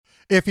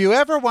If you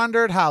ever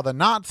wondered how the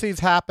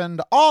Nazis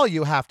happened, all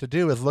you have to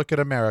do is look at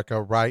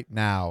America right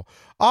now.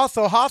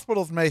 Also,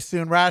 hospitals may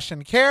soon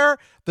ration care.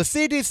 The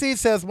CDC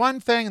says one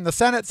thing and the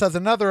Senate says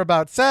another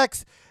about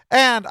sex.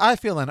 And I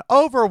feel an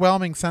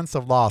overwhelming sense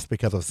of loss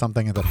because of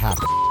something that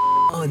happened.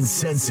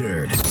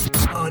 Uncensored,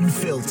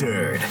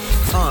 unfiltered,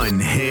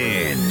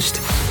 unhinged.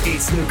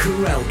 It's the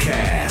Karel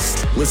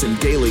Cast. Listen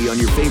daily on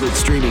your favorite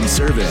streaming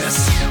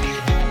service.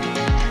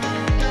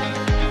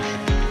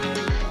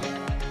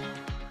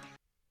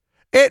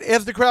 It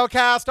is the Karel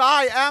Cast.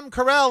 I am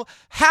Karel.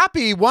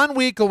 Happy 1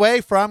 week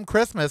away from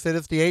Christmas. It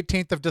is the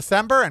 18th of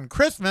December, and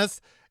Christmas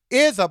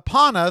is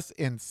upon us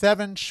in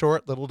 7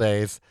 short little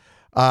days.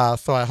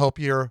 So I hope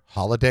your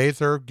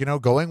holidays are,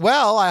 going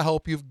well. I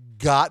hope you've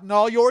gotten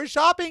all your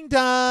shopping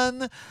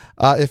done.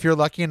 If you're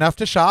lucky enough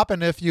to shop,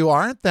 and if you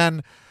aren't,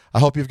 then I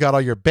hope you've got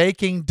all your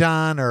baking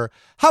done, or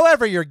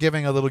however you're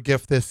giving a little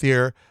gift this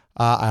year.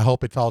 I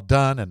hope it's all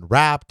done and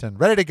wrapped and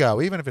ready to go,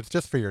 even if it's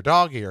just for your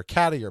doggy or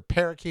catty or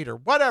parakeet or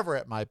whatever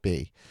it might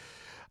be.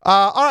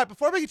 All right,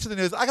 before we get to the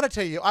news, I got to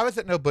tell you, I was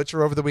at No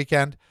Butcher over the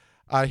weekend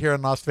here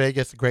in Las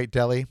Vegas, a great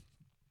deli.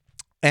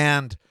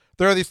 And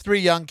there are these 3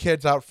 young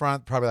kids out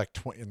front, probably like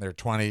in their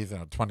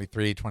 20s,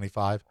 23,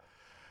 25.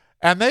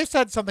 And they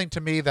said something to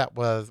me that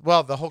was,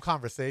 well, the whole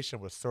conversation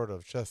was sort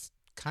of just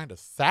kind of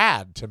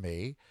sad to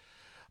me.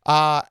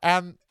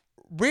 And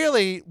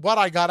really what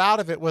I got out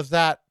of it was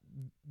that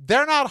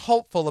they're not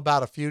hopeful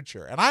about a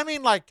future. And I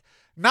mean, like,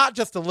 not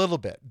just a little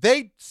bit.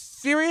 They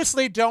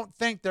seriously don't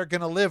think they're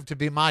going to live to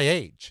be my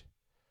age.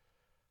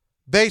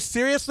 They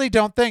seriously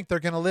don't think they're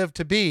going to live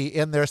to be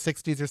in their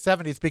 60s or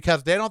 70s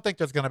because they don't think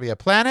there's going to be a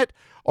planet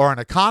or an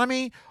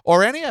economy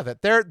or any of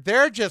it.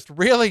 They're just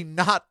really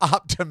not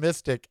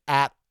optimistic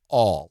at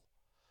all.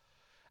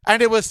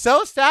 And it was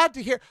so sad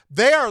to hear.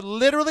 They are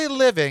literally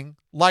living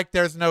like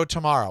there's no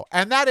tomorrow.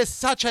 And that is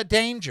such a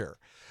danger.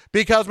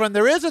 Because when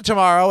there is a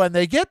tomorrow and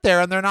they get there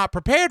and they're not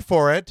prepared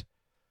for it,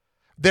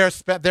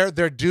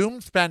 they're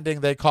doom spending,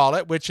 they call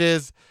it, which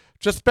is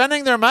just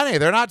spending their money.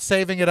 They're not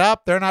saving it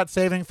up. They're not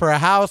saving for a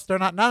house. They're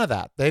not none of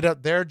that.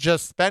 They're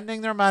just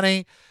spending their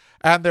money,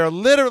 and they're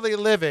literally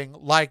living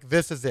like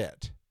this is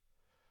it.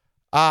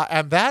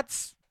 And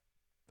that's,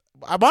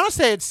 I want to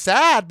say it's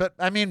sad, but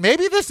I mean,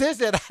 maybe this is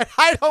it.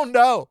 I don't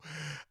know.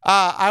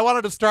 I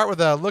wanted to start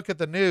with a look at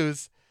the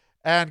news,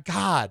 and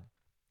God,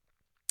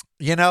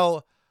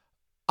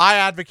 I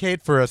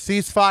advocate for a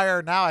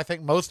ceasefire. Now I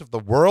think most of the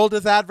world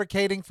is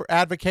advocating for a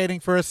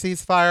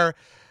ceasefire.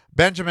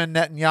 Benjamin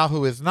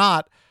Netanyahu is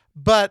not.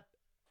 But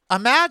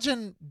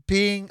imagine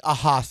being a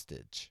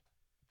hostage,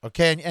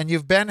 okay? And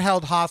you've been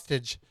held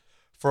hostage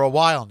for a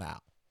while now.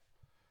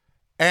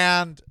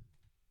 And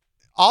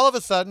all of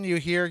a sudden you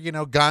hear,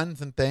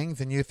 guns and things,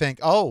 and you think,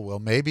 oh, well,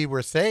 maybe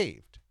we're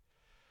saved.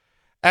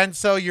 And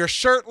so you're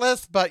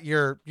shirtless, but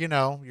you're going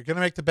to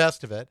make the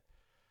best of it.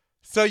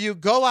 So you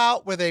go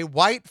out with a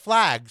white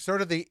flag,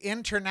 sort of the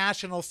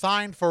international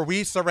sign for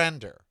we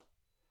surrender,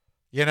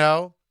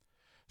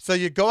 So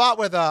you go out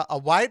with a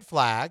white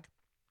flag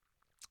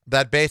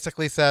that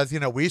basically says,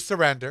 we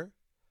surrender.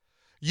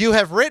 You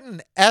have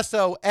written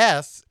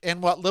SOS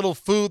in what little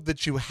food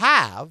that you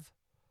have,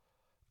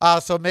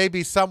 so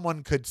maybe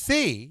someone could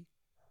see.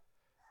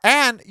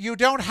 And you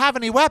don't have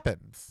any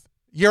weapons.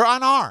 You're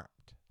unarmed.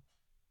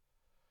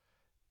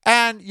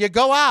 And you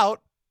go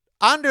out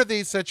under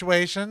these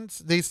situations,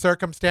 these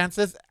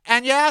circumstances,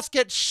 and you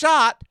get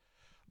shot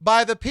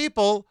by the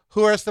people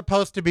who are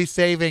supposed to be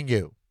saving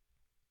you.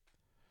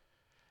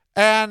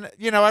 And,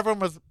 everyone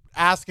was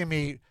asking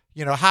me,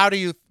 why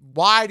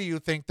do you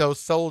think those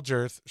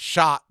soldiers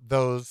shot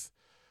those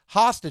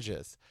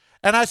hostages?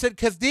 And I said,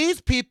 because these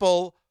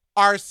people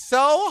are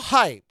so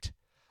hyped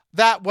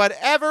that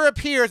whatever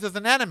appears as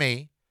an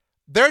enemy,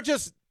 they're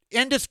just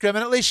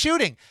indiscriminately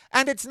shooting.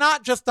 And it's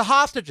not just the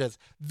hostages.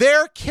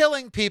 They're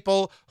killing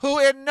people who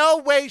in no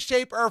way,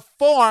 shape, or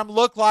form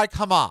look like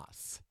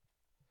Hamas.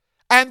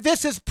 And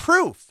this is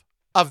proof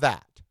of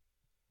that.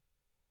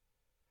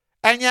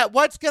 And yet,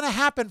 what's going to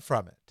happen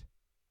from it?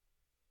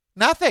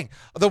 Nothing.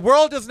 The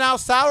world is now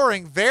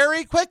souring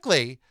very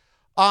quickly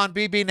on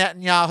Bibi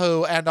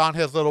Netanyahu and on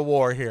his little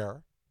war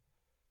here.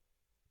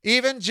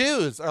 Even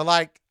Jews are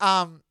like,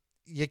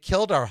 you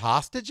killed our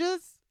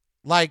hostages?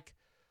 Like,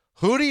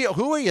 who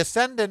are you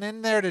sending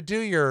in there to do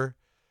your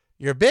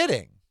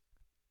bidding?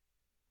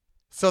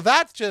 So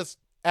that's just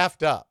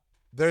effed up.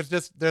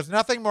 There's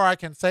nothing more I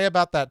can say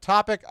about that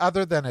topic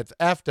other than it's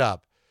effed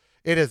up.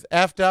 It is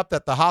effed up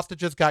that the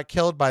hostages got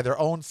killed by their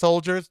own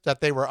soldiers,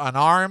 that they were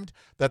unarmed,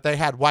 that they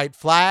had white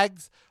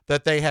flags,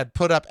 that they had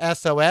put up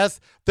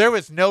SOS. There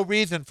was no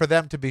reason for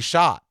them to be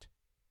shot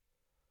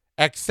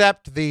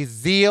except the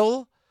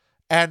zeal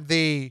and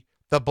the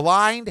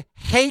blind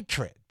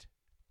hatred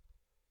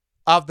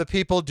of the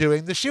people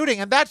doing the shooting.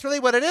 And that's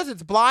really what it is.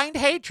 It's blind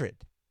hatred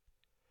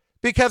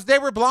because they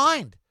were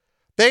blind.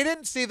 They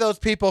didn't see those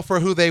people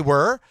for who they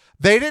were.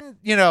 They didn't,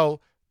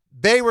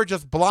 they were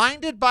just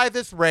blinded by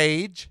this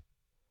rage.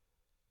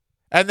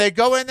 And they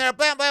go in there,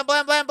 blam, blam,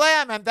 blam, blam,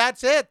 blam, and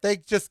that's it. They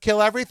just kill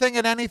everything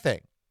and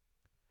anything.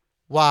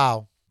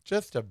 Wow.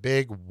 Just a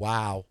big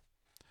wow.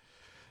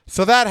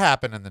 So that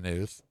happened in the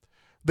news.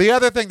 The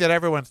other thing that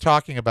everyone's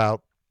talking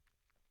about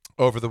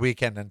over the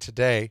weekend and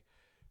today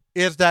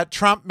is that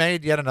Trump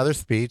made yet another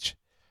speech.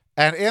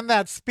 And in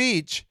that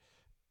speech,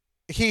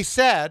 he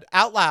said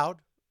out loud,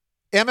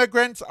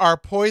 immigrants are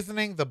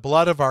poisoning the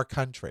blood of our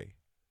country.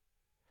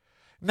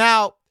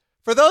 Now,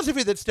 for those of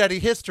you that study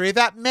history,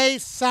 that may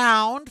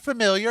sound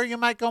familiar. You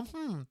might go,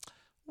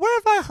 where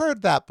have I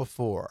heard that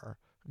before?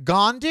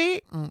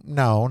 Gandhi?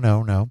 No.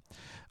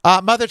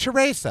 Mother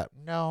Teresa?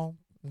 No,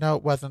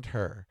 it wasn't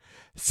her.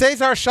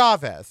 Cesar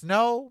Chavez?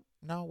 No,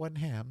 it wasn't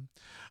him.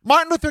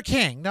 Martin Luther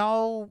King?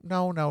 No,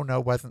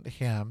 wasn't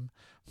him.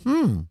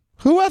 Who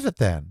was it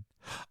then?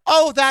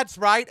 Oh, that's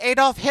right,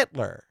 Adolf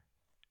Hitler.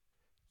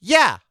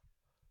 Yeah,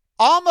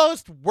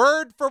 almost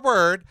word for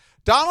word,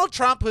 Donald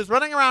Trump, who's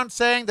running around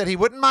saying that he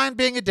wouldn't mind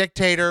being a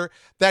dictator,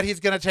 that he's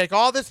going to take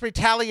all this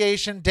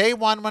retaliation day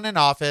one when in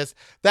office,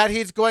 that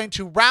he's going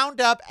to round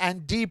up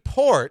and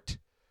deport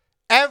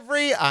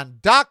every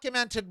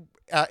undocumented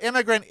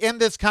immigrant in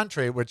this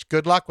country, which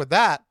good luck with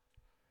that.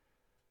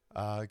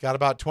 Got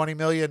about 20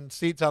 million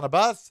seats on a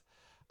bus.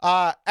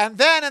 And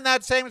then in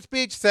that same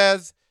speech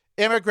says,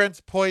 immigrants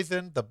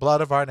poison the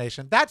blood of our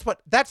nation.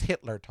 That's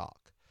Hitler talk.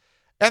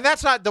 And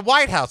that's not, the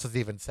White House has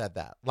even said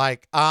that.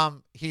 Like,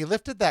 he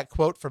lifted that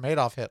quote from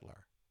Adolf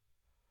Hitler.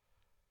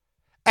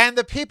 And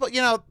the people,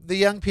 the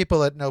young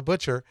people at No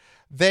Butcher,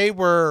 they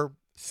were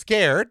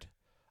scared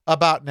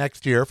about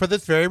next year for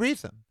this very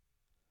reason.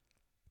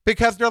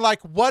 Because they're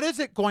like, what is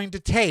it going to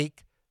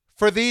take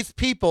for these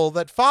people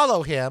that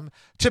follow him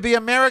to be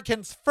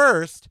Americans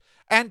first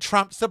and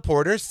Trump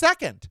supporters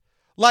second?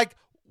 Like,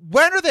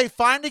 when are they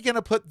finally going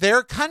to put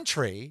their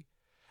country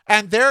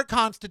and their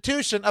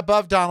constitution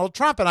above Donald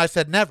Trump? And I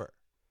said, never.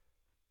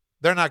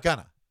 They're not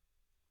gonna.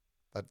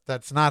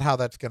 That's not how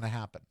that's going to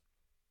happen.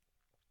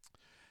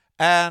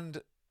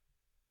 And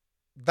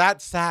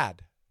that's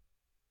sad.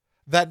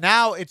 That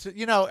now it's,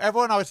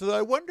 everyone always says,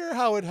 I wonder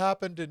how it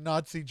happened in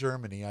Nazi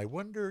Germany. I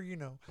wonder,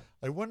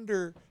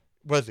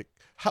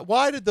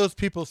 why did those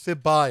people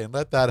sit by and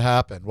let that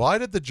happen? Why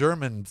did the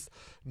Germans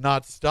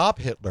not stop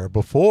Hitler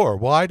before?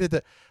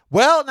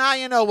 Well, now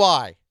you know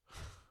why.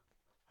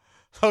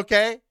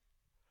 Okay?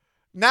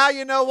 Now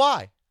you know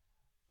why.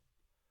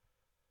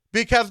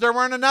 Because there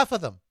weren't enough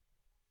of them.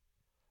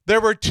 There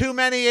were too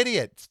many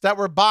idiots that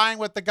were buying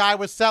what the guy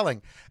was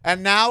selling.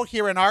 And now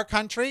here in our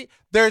country,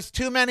 there's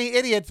too many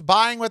idiots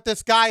buying what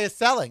this guy is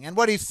selling. And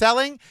what he's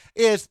selling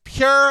is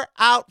pure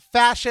out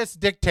fascist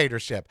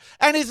dictatorship.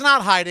 And he's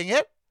not hiding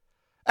it.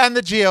 And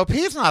the GOP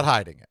is not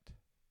hiding it.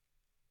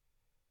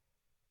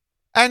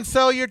 And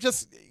so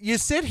you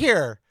sit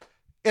here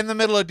in the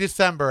middle of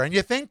December and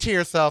you think to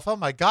yourself, oh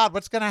my God,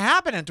 what's going to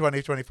happen in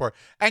 2024?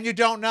 And you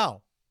don't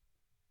know.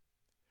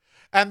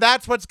 And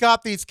that's what's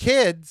got these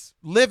kids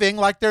living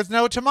like there's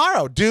no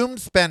tomorrow, doom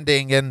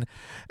spending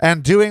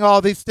and doing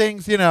all these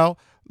things,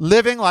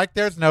 living like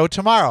there's no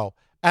tomorrow.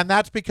 And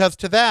that's because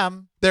to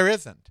them, there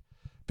isn't.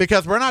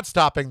 Because we're not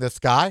stopping this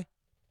guy.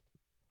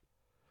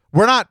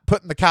 We're not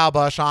putting the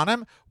cowbush on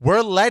him.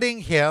 We're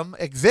letting him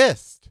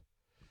exist.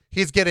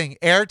 He's getting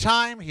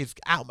airtime.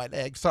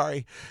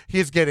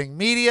 He's getting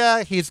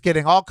media. He's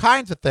getting all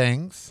kinds of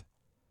things.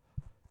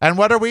 And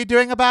what are we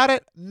doing about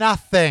it?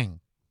 Nothing.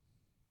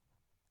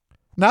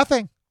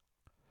 Nothing.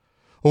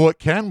 Well, what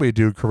can we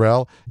do,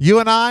 Karel? You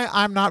and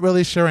I'm not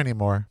really sure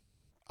anymore.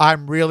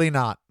 I'm really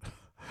not. I'm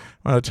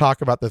going to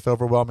talk about this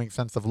overwhelming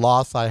sense of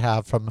loss I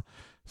have from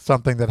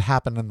something that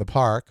happened in the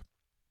park.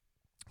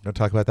 I'm going to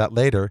talk about that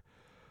later.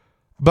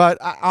 But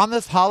on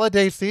this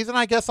holiday season,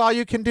 I guess all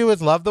you can do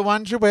is love the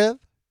ones you're with,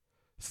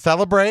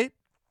 celebrate,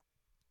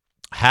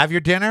 have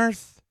your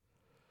dinners,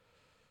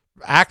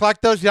 act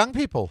like those young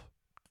people.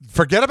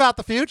 Forget about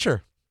the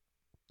future.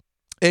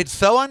 It's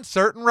so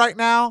uncertain right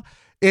now.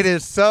 It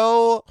is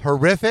so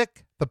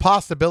horrific. The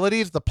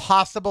possibilities, the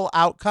possible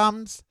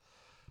outcomes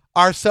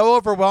are so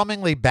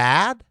overwhelmingly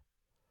bad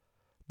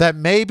that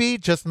maybe,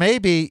 just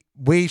maybe,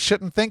 we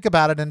shouldn't think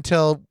about it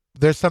until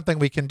there's something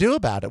we can do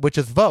about it, which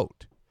is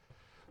vote.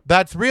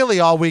 That's really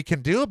all we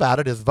can do about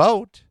it is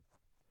vote.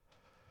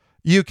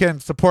 You can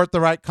support the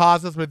right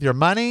causes with your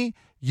money.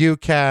 You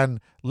can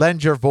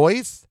lend your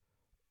voice.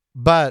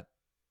 But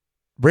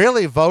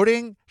really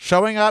voting,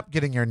 showing up,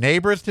 getting your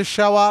neighbors to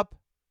show up.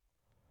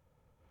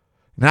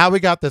 Now we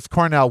got this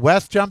Cornel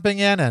West jumping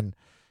in, and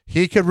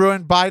he could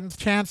ruin Biden's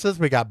chances.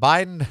 We got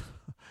Biden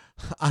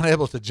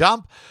unable to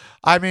jump.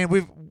 I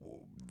mean,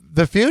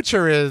 the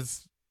future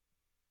is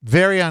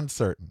very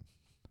uncertain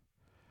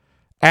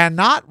and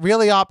not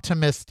really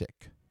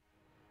optimistic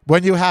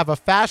when you have a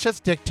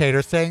fascist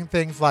dictator saying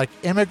things like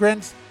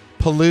immigrants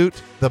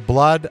pollute the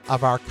blood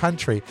of our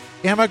country.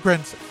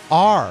 Immigrants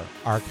are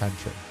our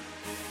country.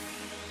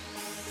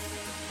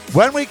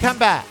 When we come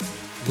back,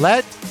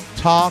 let's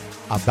talk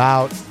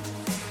about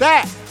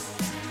sex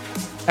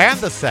and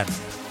the Senate.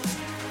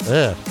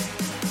 Ugh.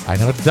 I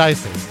know it's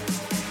dicey,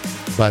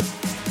 but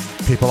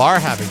people are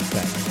having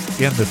sex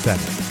in the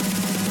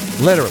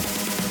Senate. Literally.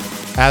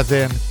 As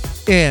in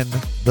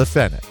the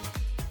Senate.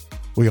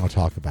 We're going to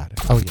talk about it.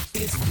 Oh, yes.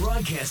 It's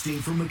broadcasting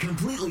from a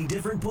completely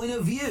different point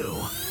of view.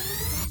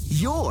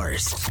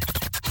 Yours.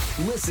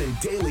 Listen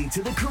daily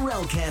to the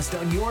Karel Cast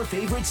on your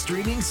favorite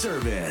streaming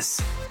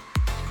service.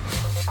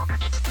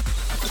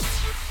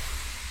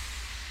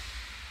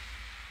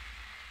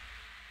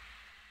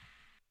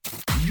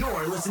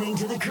 You're listening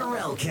to the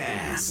Karel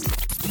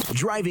Cast.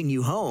 Driving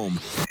you home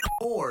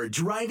or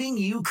driving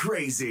you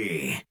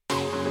crazy.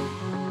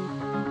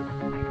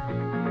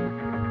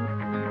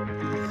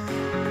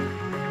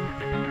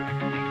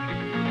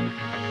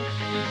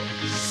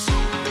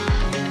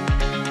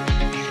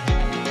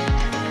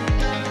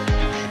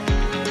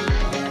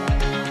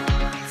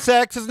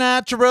 Sex is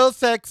natural,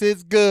 sex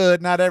is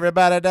good. Not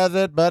everybody does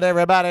it, but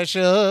everybody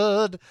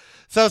should.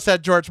 So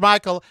said George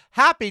Michael.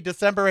 Happy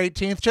December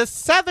 18th, just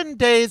 7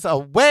 days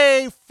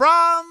away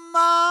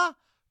from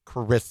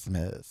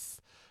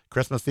Christmas.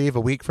 Christmas Eve, a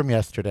week from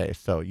yesterday.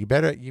 So you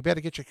better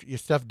get your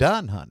stuff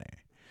done, honey.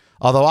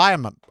 Although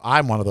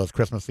I'm one of those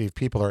Christmas Eve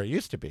people, or I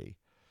used to be.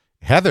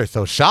 Heather's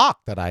so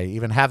shocked that I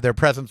even have their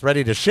presents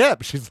ready to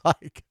ship. She's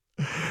like,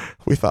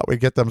 we thought we'd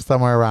get them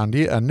somewhere around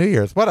New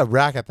Year's. What a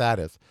racket that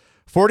is.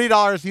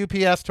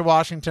 $40 UPS to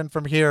Washington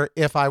from here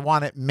if I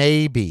want it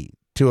maybe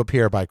to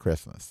appear by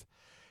Christmas.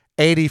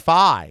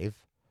 $85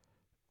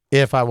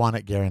 if I want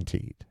it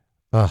guaranteed.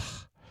 Ugh.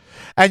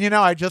 And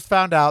I just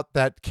found out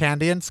that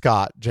Candy and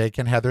Scott, Jake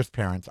and Heather's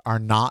parents, are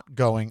not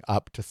going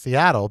up to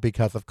Seattle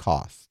because of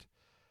cost.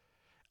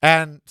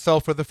 And so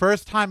for the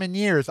first time in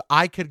years,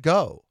 I could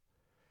go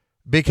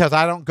because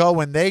I don't go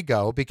when they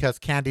go because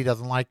Candy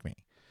doesn't like me.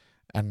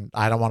 And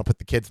I don't want to put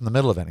the kids in the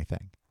middle of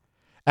anything.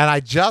 And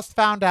I just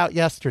found out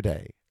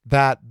yesterday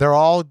that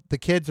the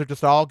kids are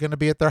just all going to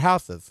be at their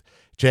houses.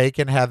 Jake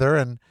and Heather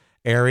and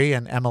Ari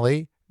and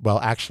Emily. Well,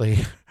 actually,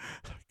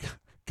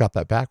 got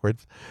that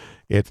backwards.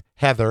 It's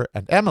Heather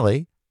and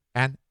Emily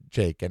and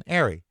Jake and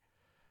Ari.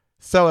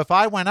 So if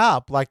I went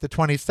up like the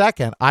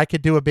 22nd, I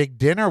could do a big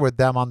dinner with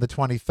them on the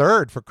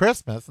 23rd for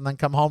Christmas and then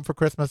come home for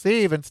Christmas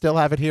Eve and still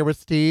have it here with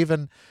Steve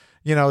and,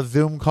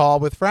 Zoom call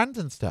with friends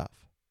and stuff.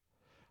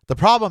 The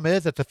problem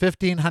is it's a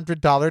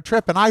 $1,500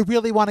 trip, and I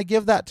really want to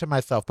give that to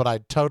myself, but I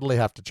totally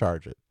have to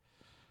charge it.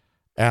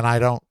 And I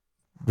don't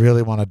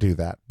really want to do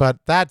that. But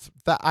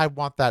I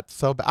want that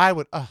so bad. I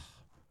would,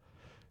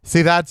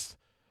 see, that's,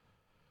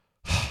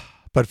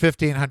 but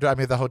 $1,500, I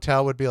mean, the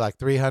hotel would be like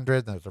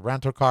 $300, there's a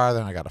rental car,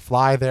 then I got to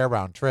fly there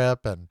round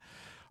trip and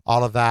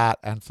all of that.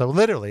 And so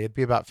literally it'd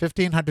be about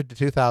 $1,500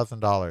 to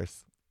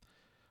 $2,000.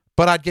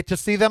 But I'd get to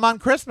see them on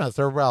Christmas,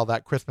 or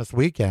that Christmas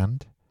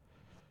weekend.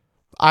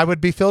 I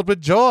would be filled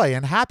with joy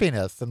and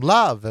happiness and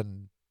love.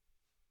 And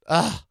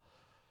I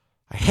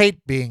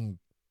hate being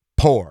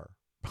poor,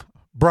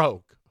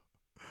 broke.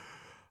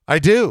 I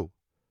do.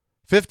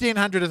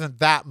 $1,500 isn't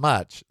that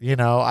much.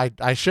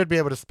 I should be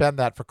able to spend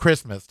that for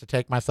Christmas to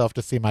take myself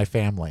to see my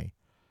family.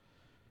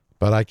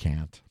 But I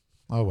can't.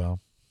 Oh, well.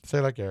 Say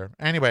like Aaron.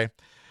 Anyway,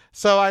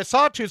 so I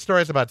saw 2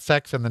 stories about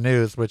sex in the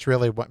news, which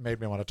really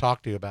made me want to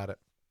talk to you about it.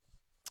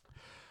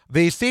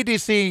 The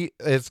CDC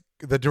is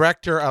the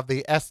director of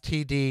the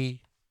STD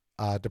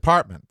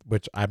department,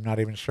 which I'm not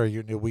even sure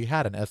you knew we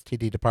had an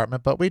STD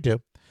department, but we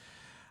do,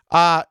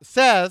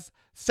 says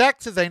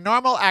sex is a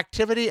normal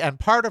activity and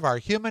part of our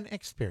human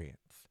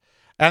experience.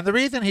 And the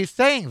reason he's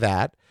saying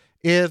that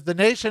is the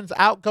nation's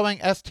outgoing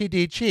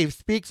STD chief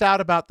speaks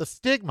out about the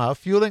stigma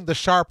fueling the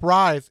sharp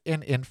rise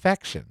in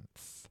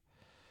infections.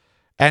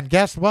 And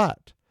guess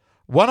what?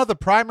 One of the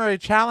primary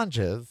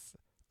challenges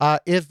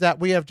is that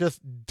we have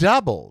just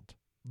doubled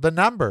the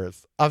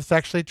numbers of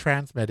sexually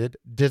transmitted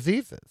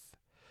diseases.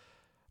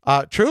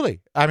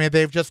 Truly. I mean,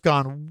 they've just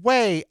gone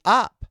way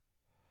up.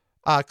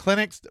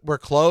 Clinics were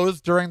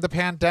closed during the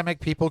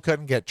pandemic. People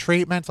couldn't get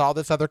treatments, all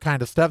this other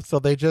kind of stuff. So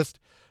they just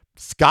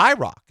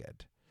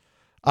skyrocketed.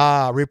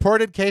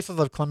 Reported cases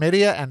of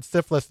chlamydia and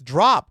syphilis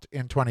dropped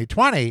in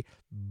 2020,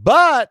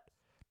 but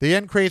the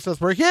increases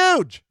were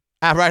huge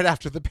right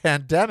after the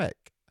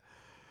pandemic.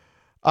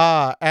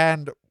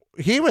 And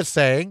he was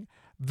saying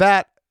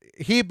that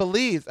he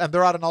believes, and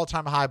they're at an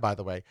all-time high, by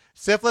the way,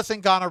 syphilis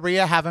and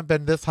gonorrhea haven't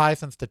been this high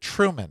since the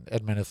Truman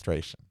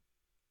administration.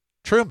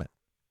 Truman.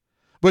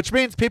 Which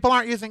means people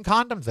aren't using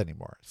condoms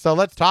anymore. So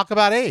let's talk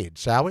about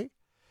AIDS, shall we?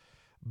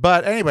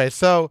 But anyway,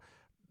 so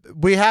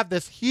we have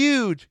this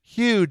huge,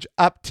 huge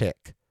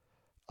uptick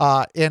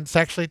in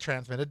sexually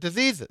transmitted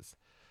diseases.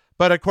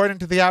 But according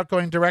to the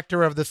outgoing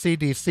director of the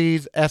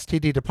CDC's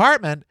STD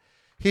department,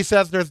 he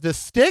says there's this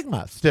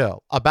stigma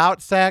still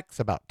about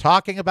sex, about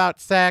talking about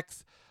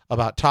sex,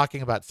 about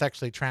talking about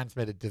sexually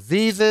transmitted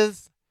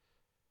diseases.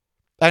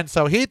 And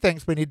so he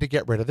thinks we need to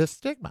get rid of this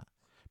stigma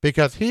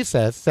because he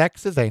says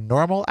sex is a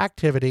normal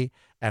activity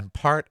and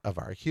part of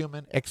our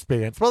human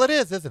experience. Well, it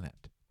is, isn't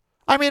it?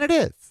 I mean, it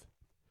is.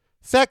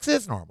 Sex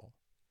is normal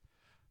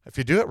if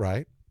you do it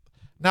right.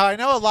 Now, I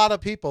know a lot of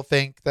people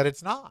think that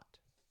it's not.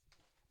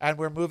 And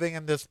we're moving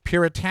in this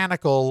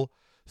puritanical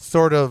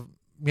sort of,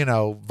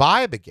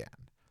 vibe again.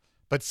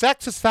 But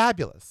sex is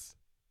fabulous.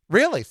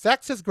 Really,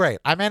 sex is great.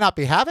 I may not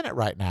be having it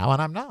right now, and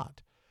I'm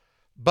not.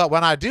 But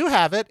when I do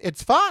have it,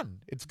 it's fun.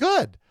 It's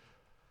good.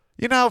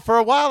 For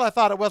a while I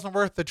thought it wasn't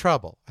worth the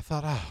trouble. I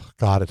thought, oh,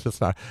 God, it's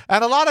just not.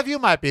 And a lot of you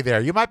might be there.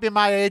 You might be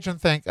my age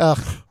and think, ugh,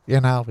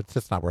 it's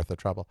just not worth the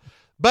trouble.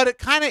 But it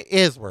kind of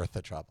is worth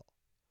the trouble.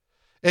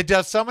 It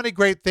does so many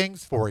great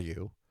things for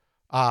you,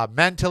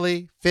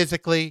 mentally,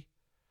 physically,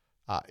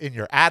 in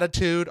your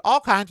attitude,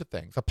 all kinds of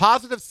things. A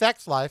positive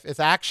sex life is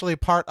actually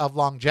part of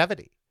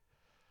longevity.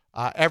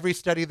 Every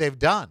study they've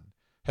done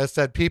has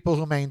said people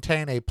who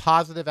maintain a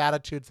positive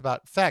attitudes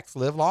about sex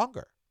live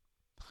longer.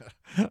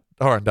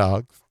 Darn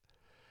dogs.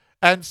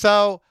 And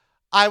so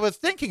I was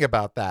thinking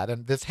about that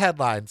and this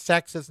headline,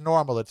 sex is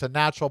normal. It's a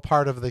natural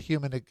part of the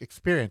human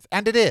experience.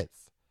 And it is.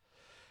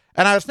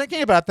 And I was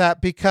thinking about that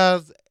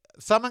because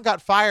someone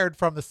got fired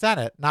from the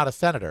Senate, not a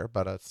senator,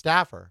 but a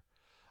staffer,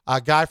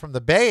 a guy from the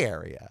Bay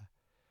Area,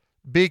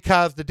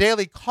 because the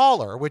Daily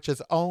Caller, which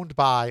is owned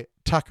by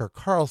Tucker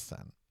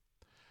Carlson,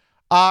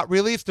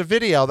 released a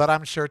video that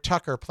I'm sure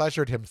Tucker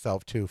pleasured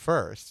himself to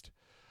first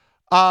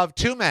of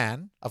two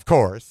men, of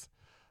course,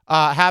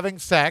 having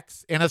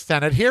sex in a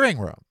Senate hearing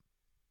room.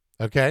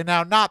 Okay,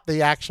 now not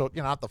the actual,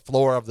 not the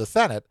floor of the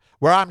Senate,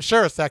 where I'm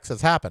sure sex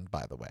has happened,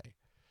 by the way.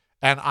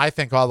 And I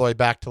think all the way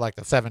back to like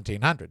the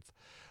 1700s,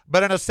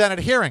 but in a Senate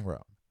hearing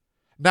room.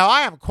 Now,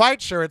 I am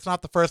quite sure it's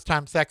not the first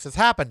time sex has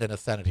happened in a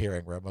Senate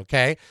hearing room,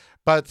 okay?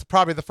 But it's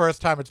probably the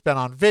first time it's been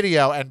on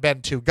video and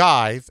been two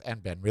guys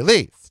and been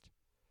released.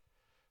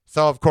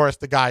 So, of course,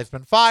 the guy's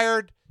been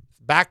fired.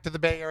 Back to the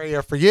Bay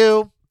Area for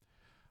you.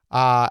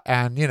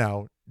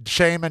 And,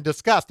 shame and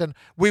disgust. And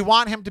we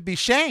want him to be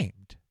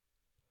shamed.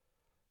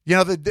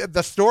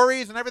 The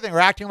stories and everything are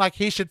acting like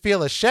he should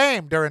feel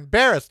ashamed or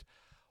embarrassed.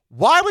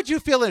 Why would you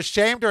feel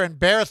ashamed or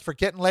embarrassed for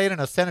getting laid in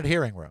a Senate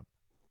hearing room?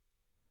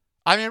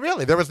 I mean,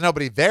 really, there was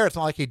nobody there. It's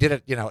not like he did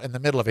it, in the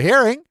middle of a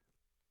hearing.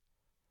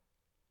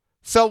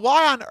 So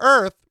why on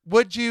earth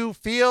would you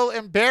feel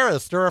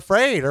embarrassed or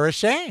afraid or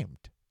ashamed?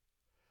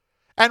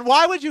 And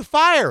why would you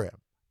fire him?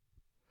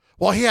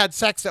 Well, he had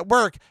sex at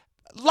work.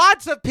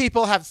 Lots of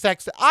people have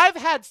sex. I've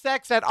had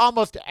sex at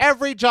almost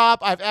every job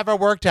I've ever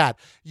worked at.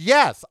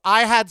 Yes,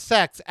 I had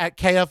sex at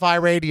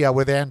KFI Radio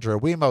with Andrew.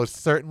 We most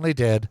certainly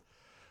did.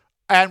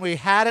 And we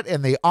had it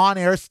in the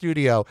on-air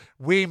studio.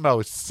 We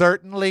most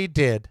certainly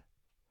did.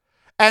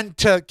 And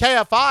to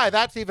KFI,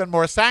 that's even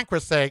more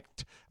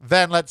sacrosanct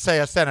than, let's say,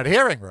 a Senate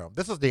hearing room.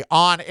 This is the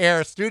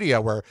on-air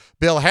studio where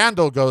Bill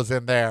Handel goes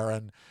in there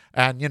and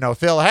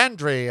Phil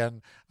Hendry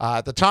and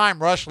at the time,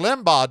 Rush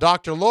Limbaugh,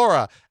 Dr.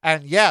 Laura.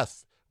 And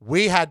yes,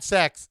 we had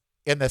sex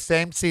in the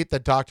same seat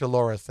that Dr.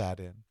 Laura sat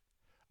in.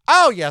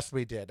 Oh, yes,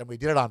 we did. And we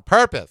did it on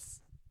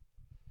purpose.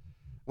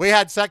 We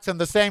had sex in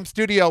the same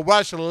studio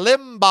Rush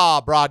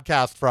Limbaugh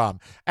broadcast from.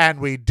 And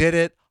we did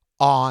it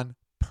on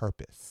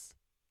purpose.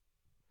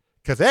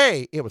 Because,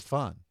 A, it was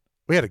fun.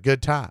 We had a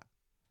good time.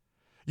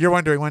 You're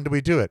wondering, when do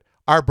we do it?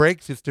 Our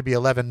breaks used to be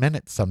 11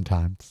 minutes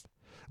sometimes.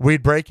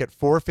 We'd break at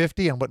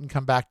 4:50 and wouldn't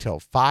come back till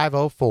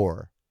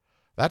 5:04.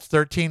 That's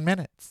 13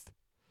 minutes.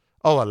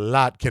 Oh, a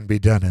lot can be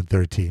done in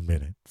 13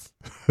 minutes.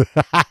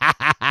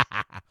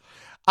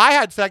 I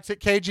had sex at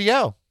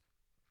KGO.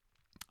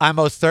 I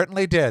most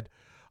certainly did.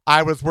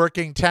 I was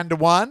working 10 to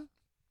 1,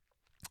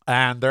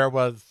 and there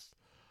was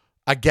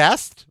a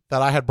guest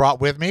that I had brought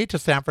with me to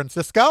San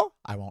Francisco.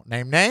 I won't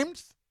name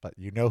names, but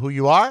you know who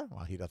you are.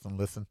 Well, he doesn't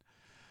listen.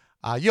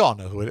 You all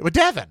know who it is.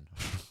 Devin.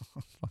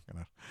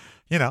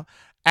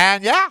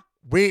 And yeah,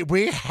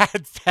 we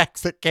had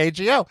sex at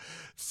KGO.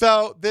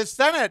 So this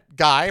Senate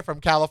guy from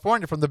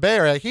California, from the Bay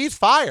Area, he's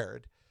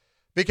fired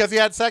because he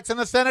had sex in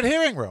the Senate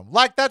hearing room.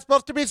 Like that's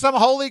supposed to be some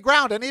holy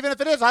ground. And even if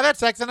it is, I've had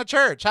sex in a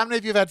church. How many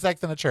of you have had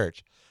sex in a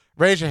church?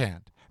 Raise your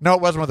hand. No,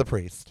 it wasn't with a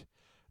priest.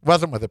 It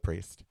wasn't with a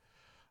priest.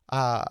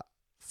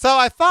 So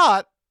I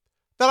thought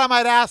that I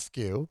might ask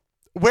you,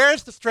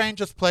 where's the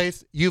strangest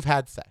place you've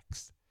had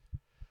sex?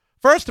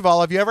 First of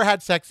all, have you ever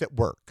had sex at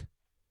work?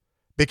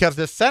 Because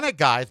this Senate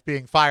guy is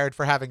being fired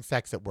for having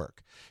sex at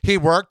work. He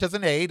worked as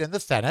an aide in the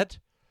Senate.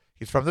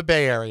 He's from the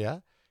Bay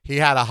Area. He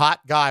had a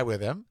hot guy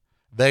with him.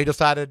 They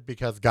decided,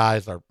 because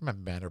guys are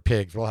men or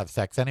pigs, we'll have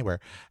sex anywhere.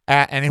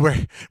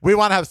 Anywhere. We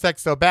want to have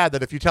sex so bad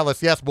that if you tell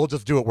us yes, we'll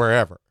just do it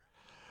wherever.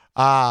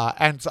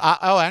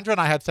 Andrew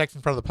and I had sex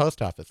in front of the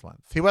post office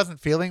once. He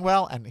wasn't feeling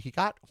well, and he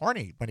got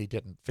horny when he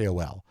didn't feel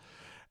well.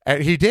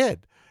 And he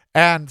did.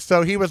 And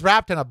so he was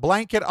wrapped in a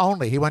blanket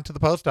only. He went to the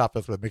post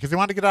office with me because he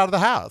wanted to get out of the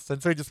house.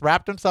 And so he just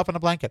wrapped himself in a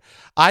blanket.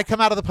 I come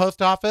out of the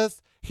post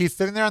office. He's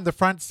sitting there in the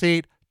front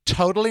seat,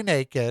 totally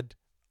naked,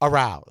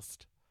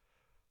 aroused.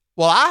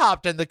 Well, I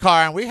hopped in the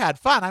car and we had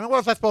fun. I mean, what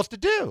was I supposed to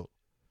do?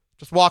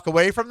 Just walk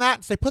away from that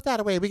and say, put that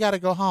away. We got to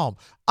go home.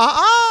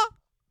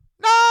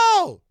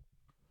 No.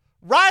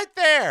 Right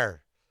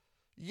there.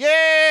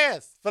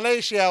 Yes.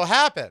 Fellatio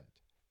happened.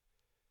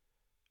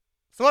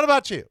 So what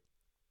about you?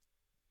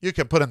 You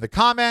can put in the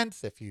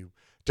comments if you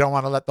don't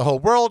want to let the whole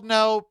world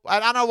know. I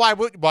don't know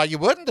why you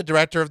wouldn't. The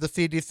director of the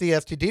CDC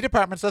STD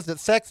department says that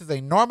sex is a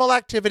normal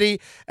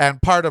activity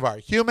and part of our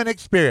human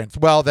experience.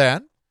 Well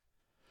then,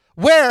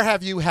 where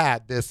have you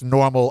had this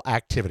normal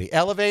activity?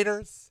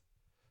 Elevators?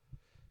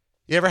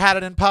 You ever had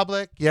it in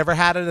public? You ever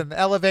had it in an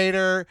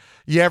elevator?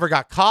 You ever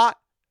got caught?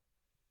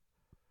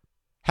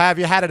 Have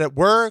you had it at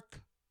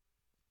work?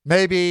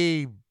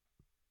 Maybe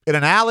in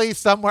an alley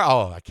somewhere?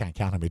 Oh, I can't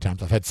count how many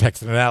times I've had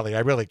sex in an alley. I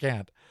really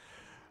can't.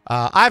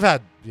 I've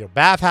had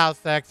bathhouse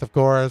sex, of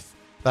course.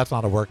 That's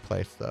not a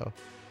workplace, though.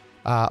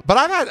 But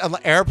I've had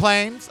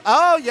airplanes.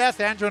 Oh, yes,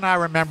 Andrew and I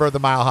remember the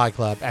Mile High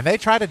Club, and they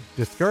try to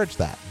discourage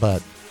that,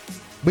 but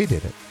we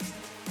did it.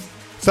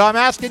 So I'm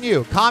asking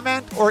you,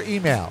 comment or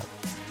email,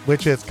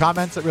 which is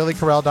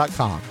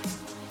comments@reallykarel.com.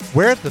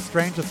 Where's the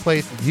strangest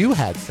place you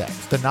had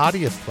sex? The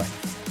naughtiest place?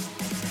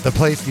 The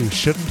place you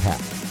shouldn't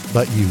have,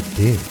 but you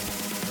did?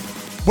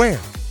 Where?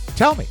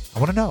 Tell me. I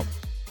want to know.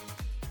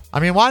 I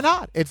mean, why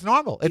not? It's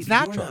normal. It's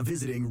natural. If you're not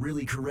visiting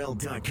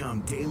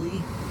reallykarel.com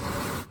daily,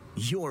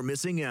 you're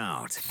missing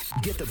out.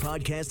 Get the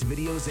podcast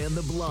videos and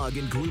the blog,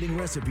 including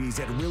recipes,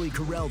 at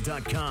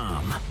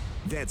reallykarel.com.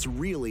 That's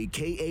really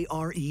KAREL.com.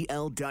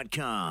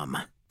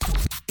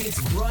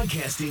 It's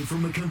broadcasting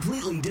from a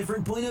completely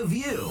different point of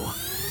view.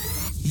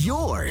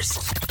 Yours.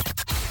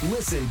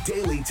 Listen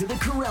daily to the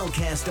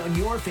Karelcast on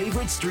your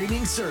favorite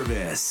streaming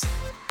service.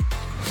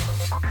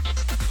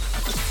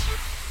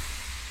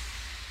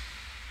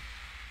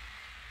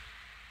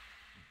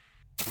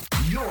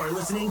 You're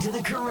listening to the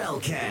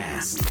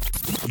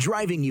Karelcast,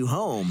 driving you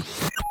home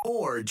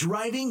or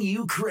driving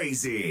you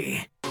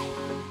crazy.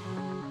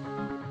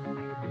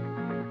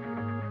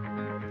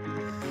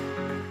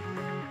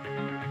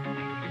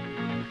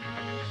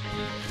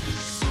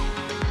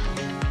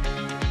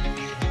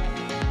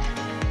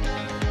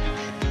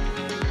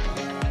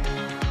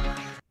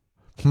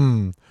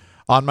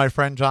 On my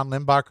friend John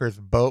Limbacher's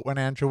boat when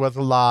Andrew was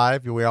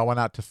alive, we all went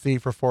out to sea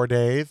for 4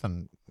 days,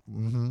 and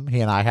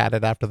he and I had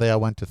it after they all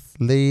went to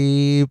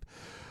sleep.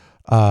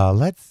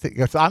 Let's see.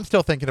 So I'm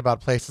still thinking about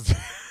places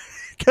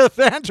because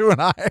Andrew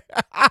and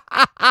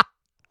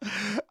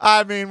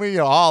I mean, we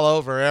are all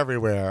over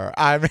everywhere.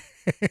 I mean,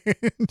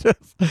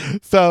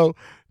 so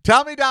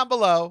tell me down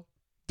below.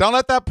 Don't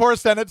let that poor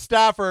Senate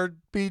staffer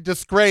be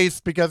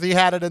disgraced because he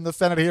had it in the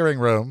Senate hearing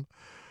room.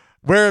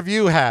 Where have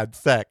you had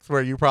sex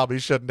where you probably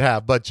shouldn't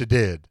have, but you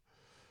did?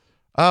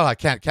 Oh, I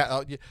can't.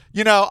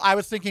 I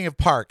was thinking of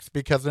parks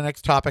because the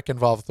next topic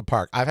involves the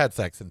park. I've had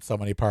sex in so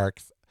many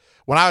parks.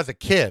 When I was a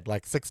kid,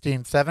 like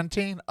 16,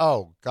 17,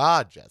 oh,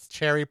 God, yes.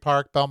 Cherry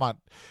Park, Belmont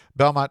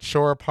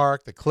Shore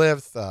Park, the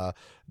Cliffs,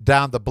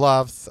 down the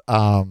Bluffs,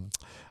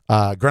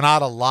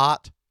 Granada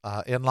Lot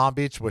in Long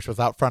Beach, which was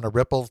out front of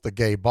Ripples, the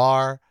gay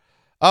bar.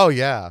 Oh,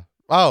 yeah.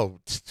 Oh,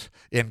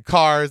 in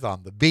cars,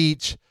 on the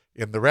beach,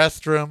 in the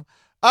restroom.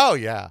 Oh,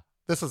 yeah.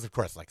 This is, of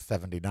course, like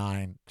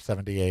 79,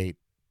 78,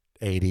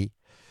 80.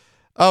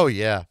 Oh,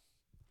 yeah.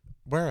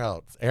 Where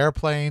else?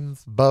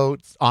 Airplanes,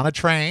 boats, on a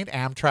train,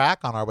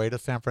 Amtrak, on our way to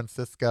San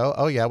Francisco.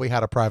 Oh, yeah, we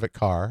had a private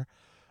car,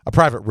 a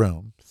private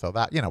room. So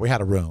that, we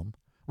had a room.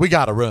 We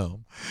got a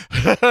room.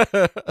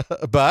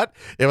 But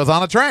it was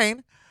on a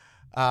train.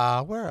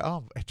 Where?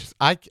 Oh,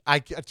 I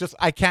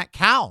can't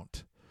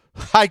count.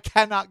 I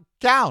cannot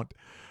count.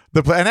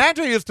 And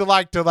Andrew used to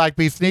like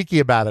be sneaky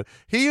about it.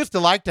 He used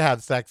to like to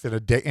have sex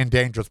in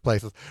dangerous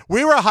places.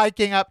 We were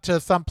hiking up to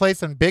some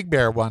place in Big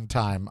Bear one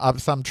time, up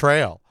some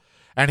trail,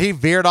 and he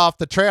veered off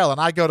the trail,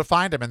 and I go to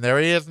find him, and there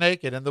he is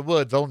naked in the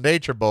woods, old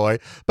nature boy.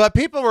 But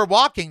people were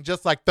walking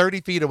just like 30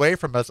 feet away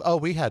from us. Oh,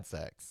 we had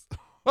sex.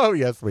 Oh,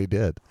 yes, we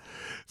did.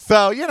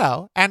 So,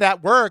 and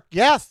at work,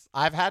 yes,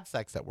 I've had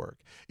sex at work.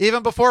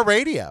 Even before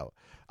radio.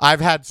 I've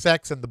had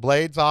sex in the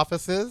Blades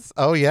offices.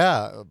 Oh,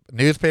 yeah.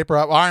 Newspaper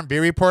R&B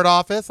report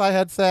office, I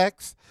had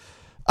sex.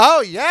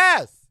 Oh,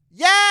 yes.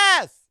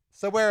 Yes.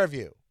 So where have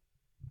you?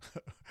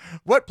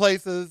 What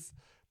places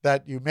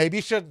that you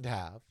maybe shouldn't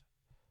have,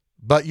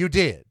 but you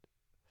did?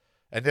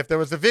 And if there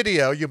was a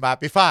video, you might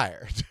be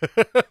fired.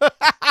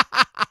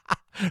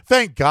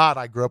 Thank God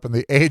I grew up in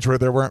the age where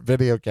there weren't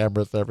video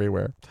cameras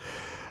everywhere.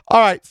 All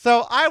right.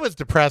 So I was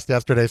depressed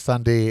yesterday,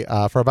 Sunday,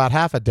 for about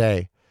half a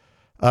day.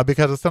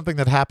 Because of something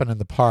that happened in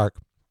the park.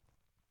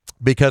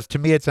 Because to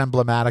me, it's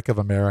emblematic of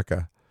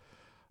America.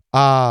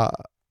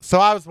 So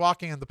I was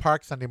walking in the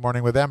park Sunday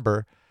morning with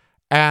Ember,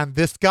 and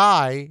this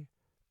guy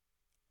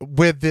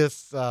with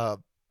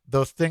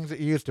those things that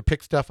you use to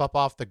pick stuff up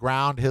off the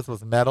ground, his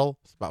was metal,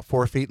 it's about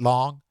 4 feet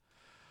long.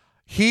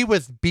 He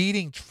was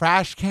beating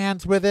trash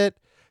cans with it,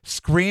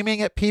 screaming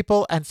at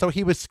people, and so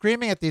he was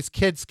screaming at these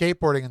kids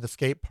skateboarding in the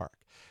skate park.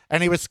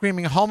 And he was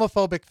screaming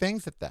homophobic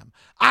things at them.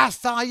 I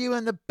saw you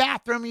in the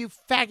bathroom, you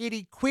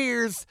faggoty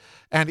queers.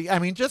 And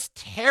just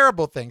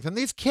terrible things. And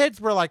these kids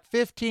were like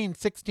 15,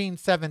 16,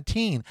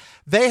 17.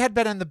 They had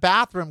been in the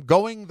bathroom,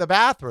 going to the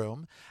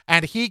bathroom,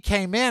 and he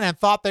came in and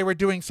thought they were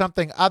doing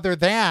something other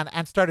than,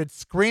 and started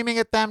screaming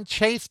at them,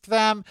 chased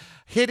them,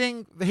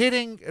 hitting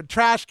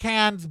trash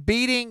cans,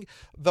 beating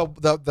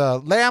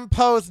the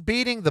lamppost,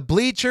 beating the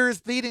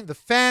bleachers, beating the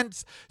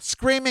fence,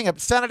 screaming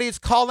obscenities,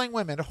 calling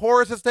women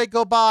whores as they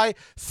go by,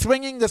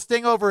 swinging this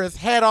thing over his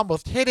head,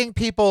 almost hitting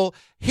people.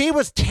 He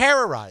was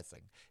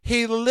terrorizing.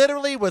 He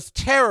literally was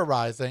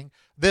terrorizing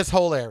this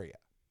whole area.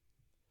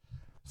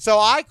 So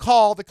I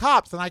call the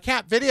cops, and I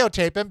can't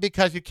videotape him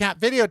because you can't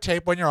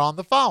videotape when you're on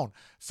the phone.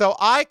 So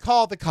I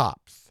call the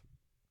cops.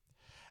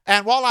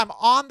 And while I'm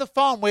on the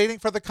phone waiting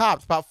for the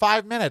cops, about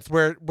 5 minutes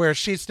where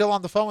she's still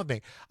on the phone with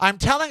me, I'm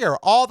telling her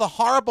all the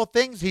horrible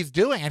things he's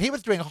doing. And he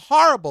was doing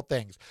horrible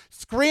things,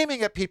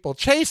 screaming at people,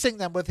 chasing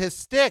them with his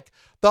stick,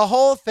 the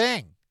whole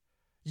thing,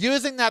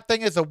 using that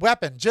thing as a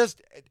weapon.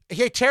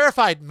 He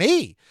terrified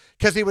me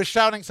because he was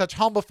shouting such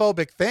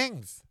homophobic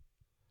things.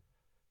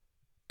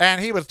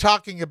 And he was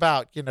talking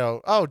about,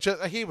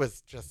 he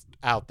was just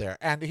out there.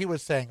 And he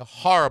was saying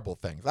horrible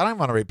things. I don't even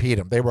want to repeat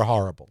them. They were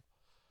horrible.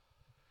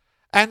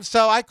 And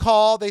so I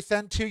call, they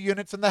send 2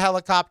 units in the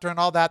helicopter and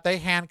all that. They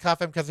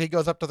handcuff him because he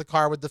goes up to the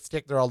car with the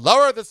stick. They're all,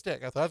 lower the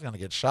stick. I thought I was going to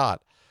get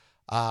shot.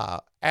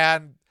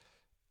 And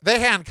they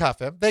handcuff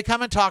him. They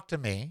come and talk to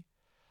me.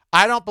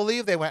 I don't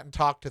believe they went and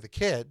talked to the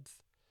kids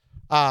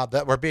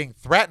that were being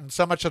threatened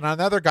so much that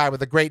another guy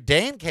with a Great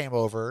Dane came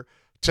over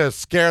to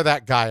scare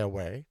that guy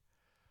away.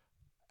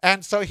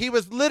 And so he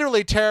was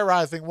literally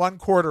terrorizing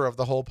 1/4 of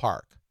the whole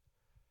park.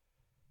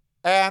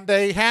 And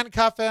they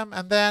handcuff him,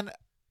 and then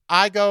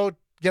I go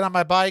get on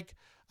my bike.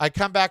 I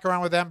come back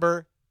around with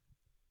Ember,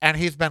 and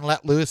he's been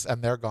let loose,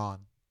 and they're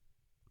gone.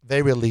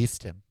 They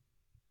released him.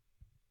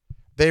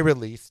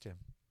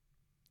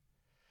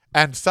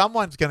 And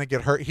someone's going to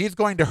get hurt. He's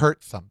going to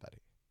hurt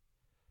somebody.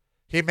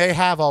 He may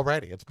have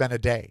already. It's been a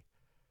day.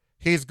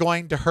 He's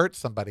going to hurt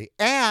somebody.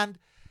 And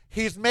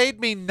he's made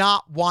me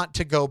not want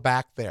to go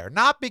back there.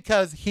 Not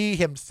because he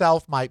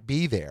himself might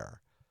be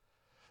there,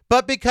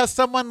 but because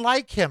someone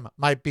like him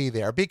might be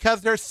there,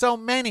 because there's so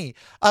many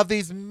of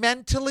these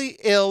mentally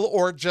ill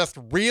or just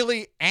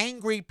really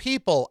angry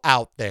people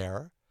out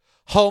there,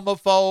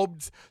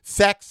 homophobes,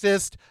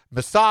 sexist,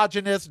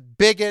 misogynists,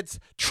 bigots,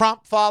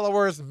 Trump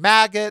followers,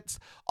 maggots.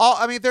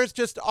 There's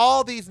just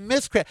all these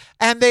miscreants.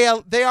 And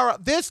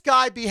this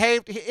guy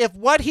behaved, if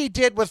what he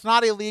did was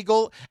not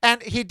illegal,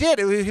 and he did,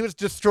 he was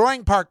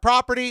destroying park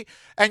property,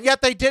 and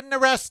yet they didn't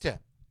arrest him.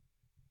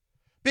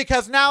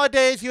 Because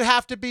nowadays you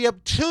have to be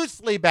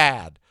obtusely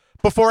bad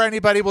before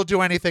anybody will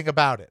do anything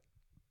about it.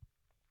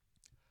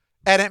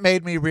 And it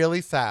made me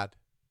really sad.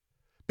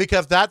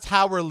 Because that's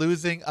how we're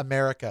losing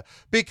America.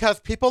 Because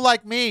people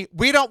like me,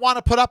 we don't want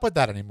to put up with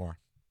that anymore.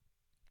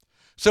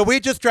 So we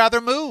just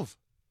rather move.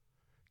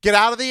 Get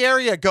out of the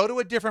area. Go to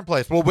a different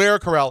place. Well, where,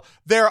 Karel?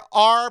 There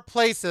are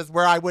places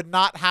where I would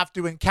not have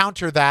to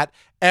encounter that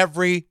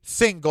every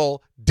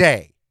single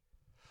day.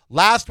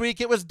 Last week,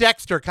 it was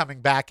Dexter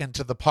coming back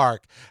into the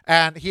park,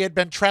 and he had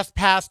been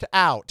trespassed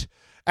out,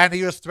 and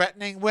he was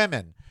threatening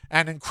women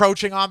and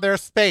encroaching on their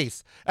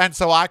space. And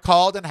so I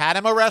called and had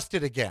him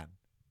arrested again.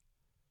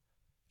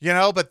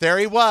 But there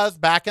he was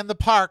back in the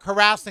park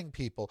harassing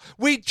people.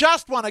 We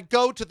just want to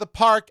go to the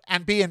park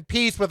and be in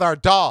peace with our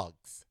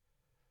dogs.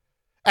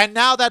 And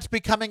now that's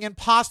becoming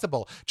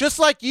impossible. Just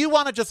like you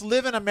want to just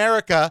live in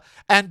America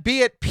and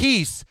be at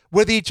peace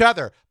with each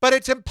other. But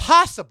it's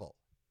impossible.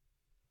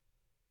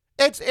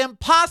 It's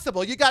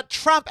impossible. You got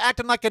Trump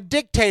acting like a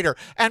dictator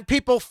and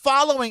people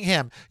following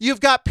him.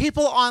 You've got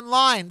people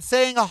online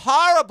saying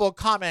horrible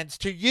comments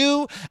to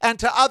you and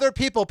to other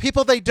people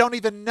they don't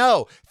even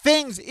know.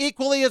 Things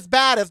equally as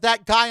bad as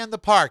that guy in the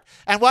park.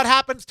 And what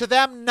happens to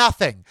them?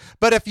 Nothing.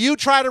 But if you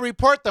try to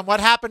report them,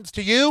 what happens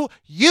to you?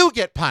 You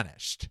get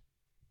punished.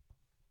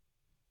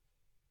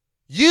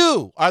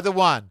 You are the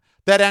one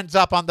that ends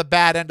up on the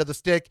bad end of the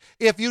stick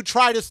if you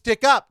try to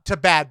stick up to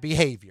bad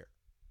behavior.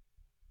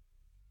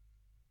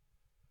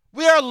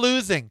 We are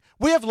losing.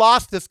 We have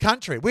lost this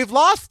country. We've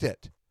lost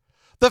it.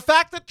 The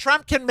fact that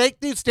Trump can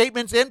make these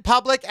statements in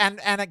public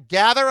and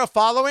gather a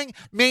following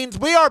means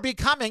we are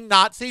becoming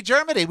Nazi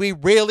Germany. We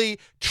really,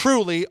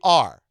 truly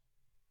are.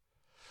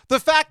 The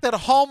fact that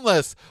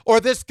homeless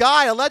or this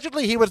guy,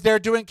 allegedly he was there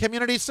doing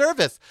community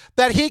service,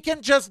 that he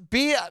can just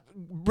be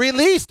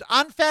released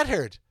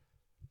unfettered.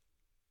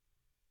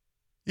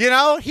 He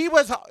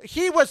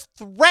was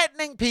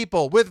threatening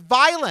people with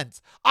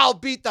violence. I'll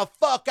beat the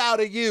fuck out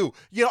of you.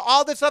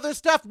 All this other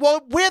stuff.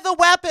 Well, with a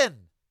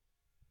weapon.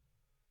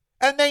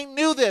 And they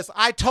knew this.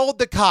 I told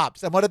the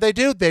cops. And what did they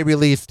do? They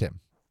released him.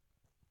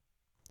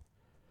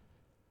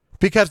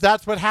 Because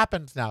that's what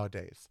happens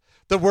nowadays.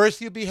 The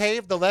worse you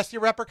behave, the less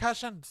your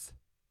repercussions.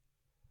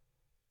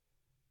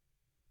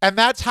 And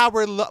that's how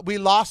we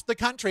lost the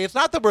country. It's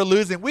not that we're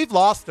losing. We've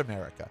lost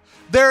America.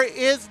 There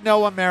is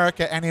no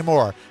America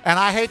anymore. And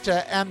I hate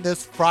to end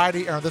this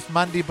Friday or this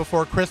Monday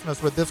before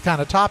Christmas with this kind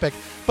of topic,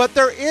 but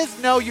there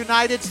is no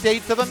United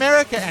States of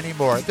America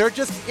anymore. There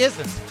just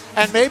isn't.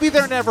 And maybe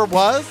there never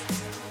was.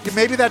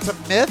 Maybe that's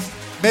a myth.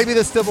 Maybe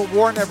the Civil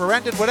War never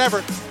ended,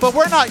 whatever. But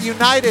we're not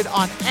united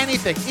on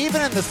anything,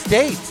 even in the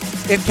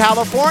states. In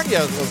California,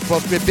 it was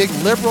supposed to be a big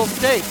liberal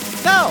state.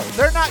 No,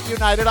 they're not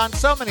united on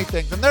so many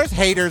things. And there's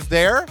haters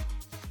there.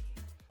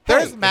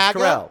 There's MAGA.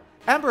 Karel.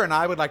 Ember and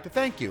I would like to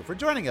thank you for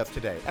joining us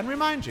today and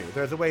remind you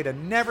there's a way to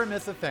never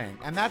miss a thing,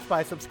 and that's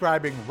by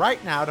subscribing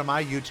right now to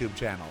my YouTube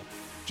channel.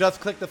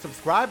 Just click the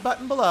subscribe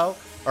button below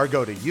or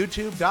go to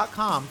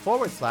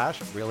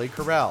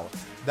youtube.com/reallykarel.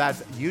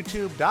 That's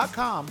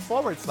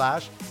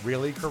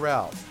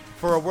youtube.com/reallykarel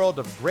for a world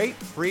of great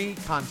free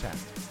content.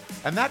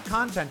 And that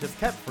content is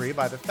kept free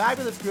by the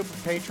fabulous group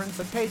of patrons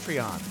at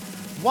Patreon.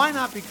 Why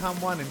not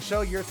become one and show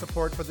your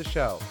support for the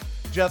show?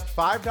 Just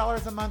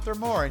 $5 a month or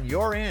more and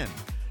you're in.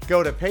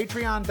 Go to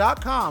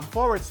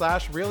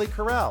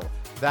patreon.com/reallykarel.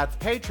 That's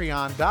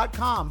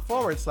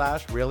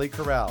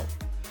patreon.com/reallykarel.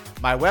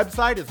 My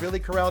website is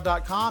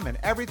reallykarel.com and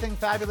everything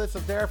fabulous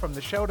is there from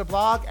the show to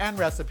blog and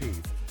recipes.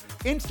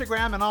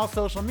 Instagram and all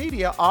social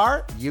media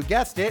are, you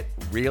guessed it,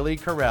 Really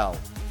Karel.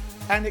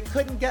 And it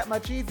couldn't get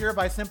much easier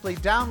by simply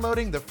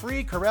downloading the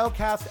free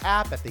Karelcast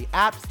app at the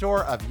app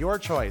store of your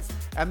choice.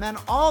 And then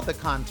all the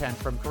content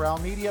from Karel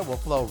Media will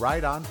flow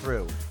right on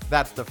through.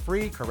 That's the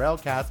free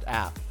Karelcast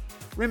app.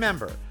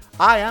 Remember,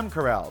 I am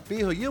Karel. Be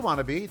who you want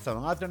to be, so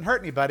long as it doesn't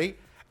hurt anybody.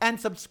 And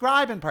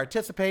subscribe and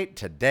participate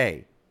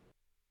today.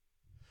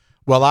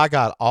 Well, I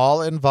got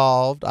all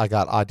involved. I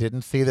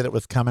didn't see that it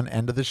was coming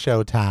into the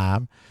show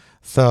time.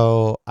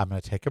 So I'm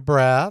going to take a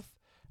breath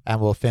and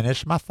we'll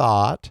finish my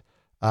thought.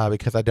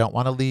 Because I don't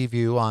want to leave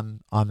you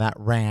on that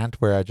rant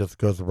where it just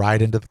goes right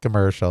into the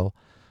commercial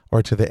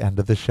or to the end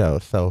of the show.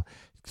 So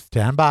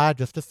stand by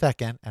just a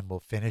second and we'll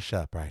finish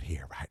up right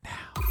here, right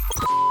now.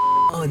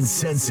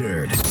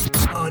 Uncensored,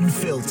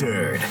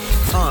 unfiltered,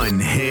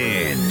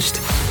 unhinged.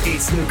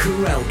 It's the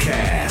Karel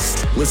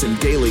Cast. Listen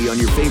daily on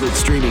your favorite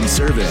streaming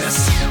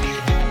service.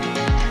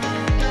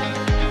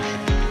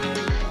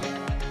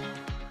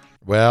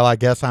 Well, I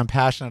guess I'm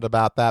passionate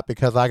about that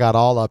because I got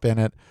all up in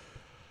it.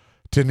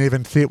 Didn't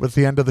even see it was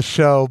the end of the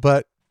show,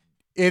 but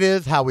it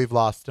is how we've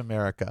lost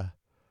America.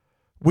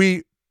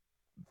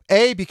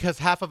 Because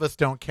half of us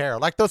don't care.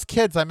 Like those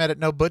kids I met at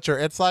No Butcher.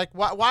 It's like,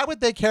 why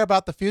would they care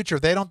about the future?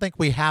 They don't think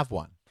we have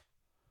one.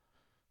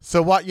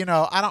 So what,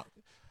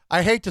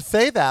 I hate to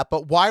say that,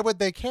 but why would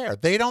they care?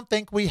 They don't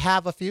think we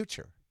have a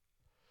future.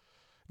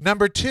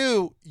 Number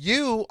two,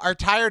 you are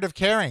tired of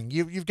caring.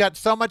 You've got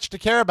so much to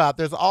care about.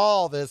 There's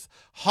all this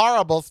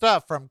horrible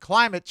stuff from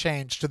climate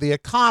change to the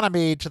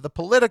economy to the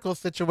political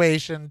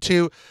situation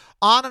to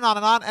on and on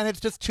and on. And it's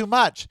just too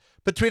much.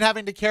 Between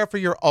having to care for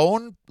your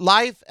own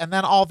life and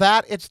then all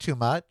that, it's too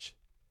much.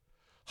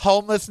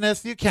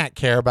 Homelessness, you can't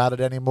care about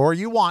it anymore.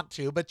 You want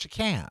to, but you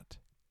can't.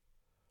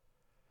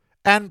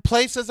 And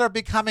places are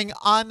becoming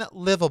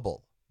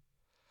unlivable.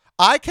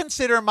 I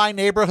consider my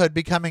neighborhood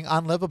becoming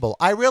unlivable.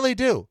 I really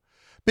do.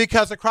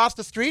 Because across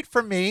the street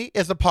from me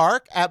is a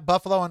park at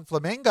Buffalo and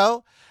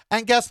Flamingo.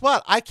 And guess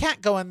what? I can't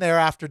go in there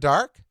after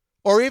dark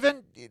or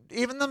even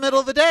the middle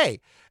of the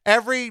day.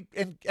 Every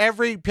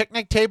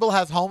picnic table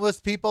has homeless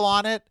people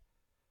on it.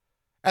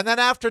 And then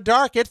after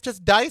dark, it's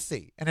just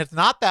dicey. And it's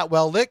not that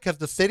well lit because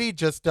the city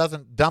just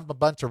doesn't dump a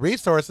bunch of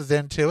resources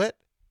into it.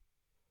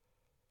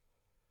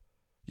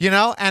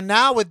 And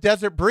now with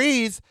Desert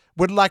Breeze,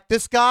 would like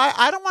this guy,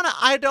 I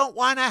don't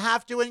want to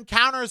have to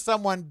encounter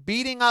someone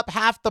beating up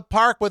half the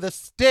park with a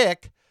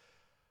stick,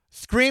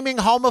 screaming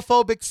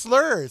homophobic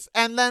slurs,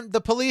 and then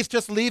the police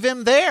just leave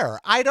him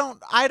there. I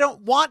don't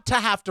want to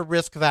have to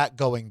risk that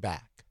going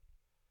back.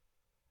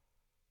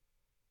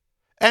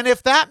 And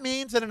if that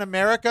means that in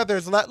America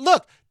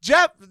look,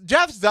 Jeff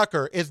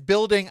Zucker is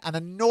building an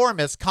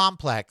enormous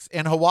complex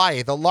in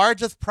Hawaii, the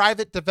largest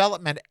private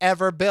development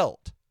ever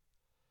built.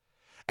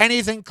 And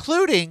he's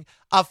including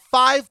a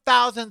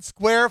 5,000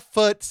 square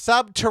foot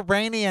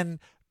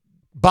subterranean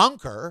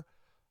bunker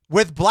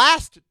with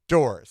blast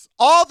doors.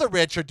 All the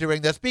rich are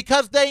doing this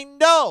because they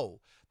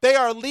know they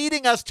are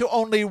leading us to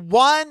only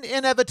one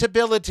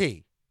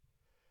inevitability: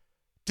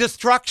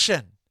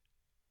 destruction.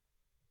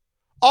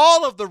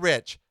 All of the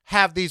rich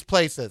have these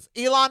places.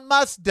 Elon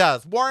Musk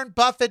does. Warren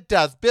Buffett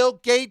does. Bill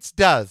Gates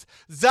does.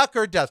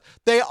 Zucker does.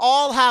 They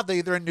all have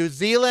either in New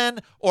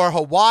Zealand or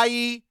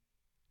Hawaii,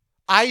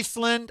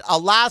 Iceland,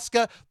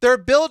 Alaska. They're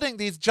building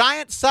these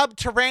giant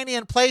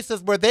subterranean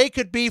places where they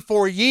could be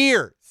for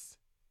years.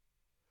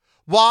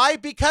 Why?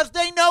 Because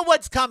they know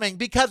what's coming,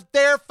 because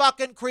they're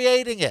fucking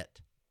creating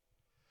it.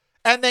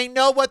 And they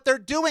know what they're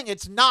doing.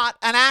 It's not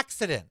an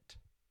accident.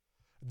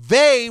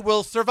 They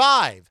will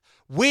survive.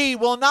 We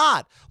will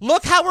not.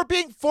 Look how we're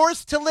being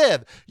forced to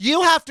live.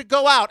 You have to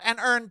go out and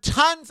earn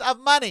tons of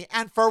money.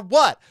 And for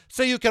what?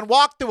 So you can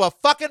walk through a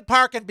fucking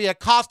park and be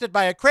accosted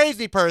by a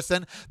crazy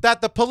person that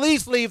the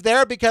police leave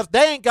there because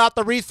they ain't got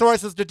the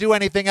resources to do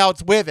anything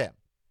else with him.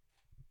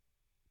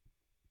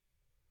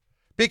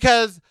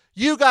 Because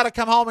you got to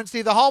come home and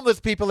see the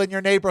homeless people in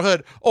your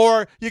neighborhood,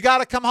 or you got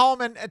to come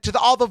home and to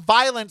all the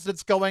violence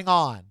that's going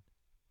on.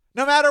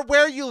 No matter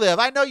where you live.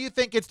 I know you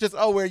think it's just,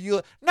 where you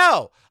live.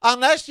 No,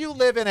 unless you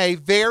live in a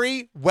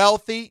very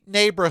wealthy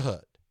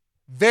neighborhood.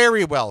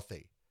 Very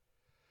wealthy.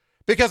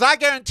 Because I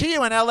guarantee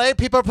you in LA,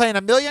 people are paying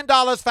 $1 million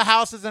for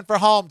houses and for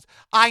homes.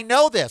 I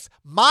know this.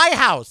 My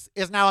house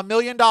is now $1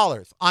 million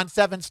on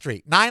 7th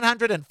Street.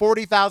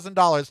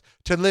 $940,000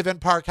 to live in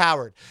Park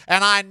Howard.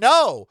 And I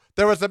know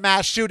there was a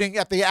mass shooting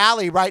at the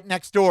alley right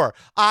next door.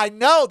 I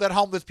know that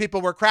homeless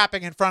people were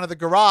crapping in front of the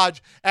garage.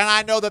 And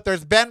I know that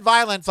there's been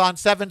violence on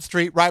 7th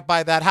Street right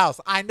by that house.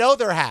 I know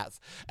there has.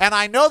 And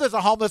I know there's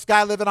a homeless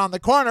guy living on the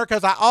corner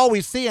because I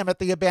always see him at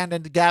the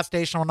abandoned gas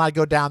station when I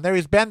go down there.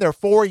 He's been there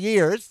 4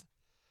 years.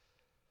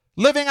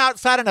 living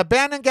outside an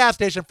abandoned gas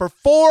station for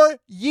 4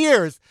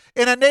 years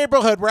in a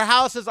neighborhood where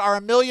houses are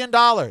 $1 million,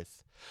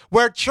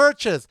 where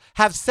churches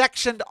have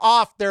sectioned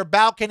off their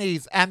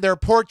balconies and their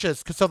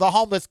porches so the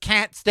homeless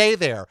can't stay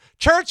there.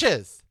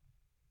 Churches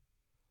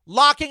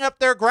locking up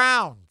their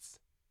grounds.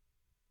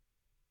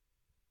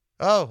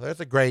 Oh, there's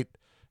a great,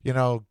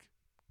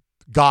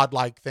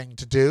 godlike thing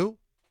to do.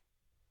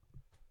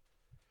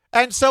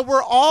 And so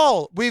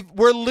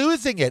we're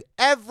losing it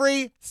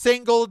every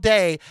single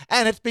day.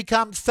 And it's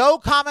become so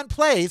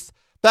commonplace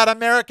that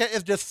America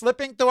is just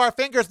slipping through our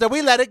fingers that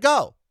we let it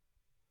go.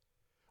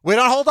 We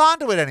don't hold on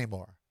to it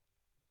anymore.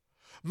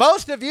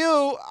 Most of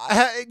you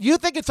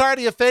think it's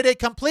already a fait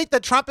accompli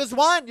that Trump has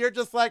won. You're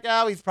just like,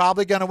 oh, he's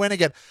probably going to win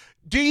again.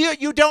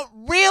 You don't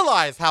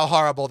realize how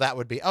horrible that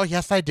would be. Oh,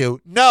 yes, I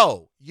do.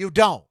 No, you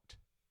don't.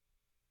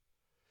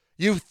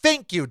 You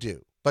think you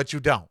do, but you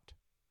don't.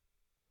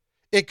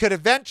 It could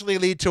eventually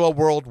lead to a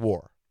world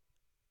war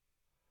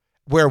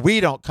where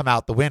we don't come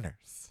out the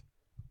winners.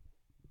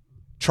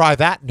 Try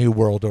that new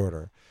world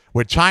order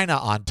with China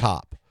on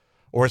top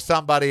or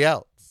somebody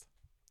else.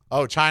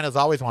 Oh, China's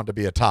always wanted to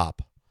be a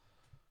top.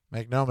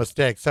 Make no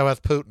mistake, so has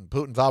Putin.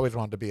 Putin's always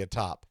wanted to be a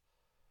top.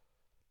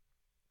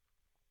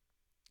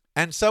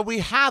 And so we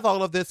have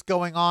all of this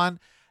going on,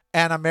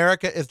 and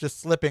America is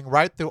just slipping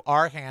right through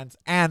our hands.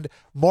 And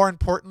more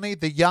importantly,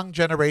 the young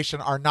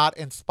generation are not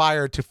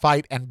inspired to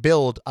fight and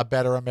build a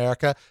better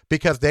America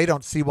because they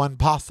don't see one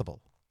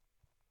possible.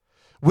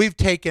 We've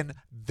taken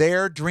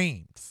their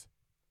dreams.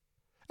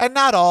 And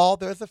not all.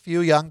 There's a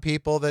few young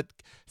people that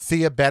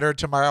see a better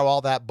tomorrow, all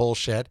that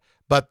bullshit.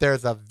 But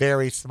there's a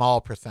very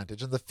small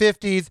percentage. In the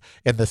 50s,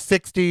 in the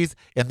 60s,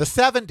 in the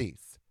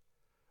 70s.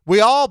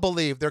 We all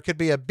believed there could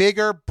be a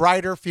bigger,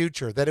 brighter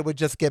future, that it would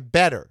just get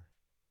better.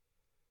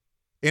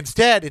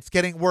 Instead, it's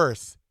getting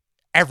worse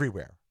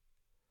everywhere.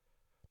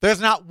 There's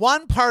not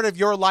one part of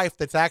your life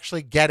that's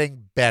actually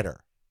getting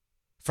better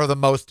for the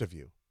most of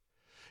you.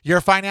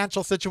 Your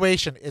financial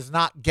situation is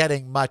not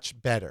getting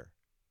much better.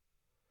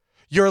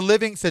 Your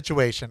living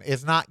situation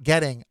is not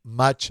getting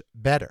much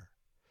better.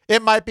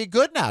 It might be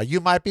good now.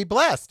 You might be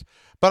blessed.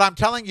 But I'm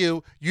telling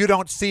you, you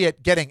don't see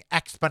it getting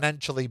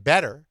exponentially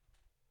better.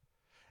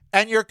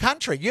 And your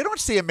country, you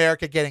don't see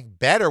America getting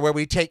better where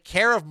we take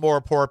care of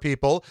more poor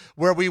people,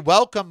 where we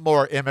welcome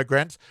more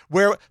immigrants,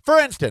 where, for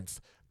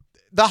instance,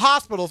 the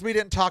hospitals, we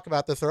didn't talk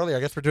about this earlier. I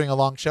guess we're doing a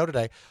long show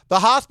today. The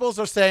hospitals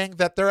are saying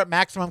that they're at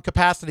maximum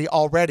capacity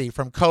already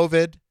from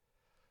COVID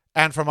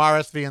and from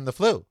RSV and the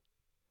flu,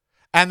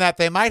 and that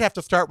they might have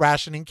to start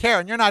rationing care.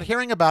 And you're not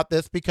hearing about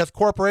this because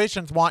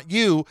corporations want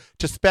you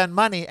to spend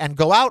money and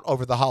go out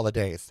over the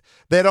holidays.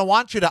 They don't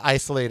want you to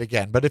isolate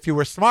again. But if you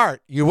were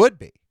smart, you would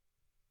be.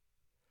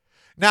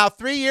 Now,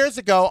 3 years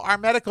ago, our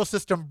medical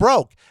system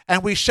broke,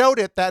 and we showed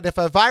it that if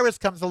a virus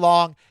comes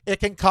along, it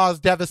can cause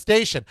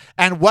devastation.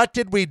 And what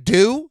did we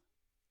do?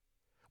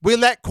 We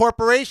let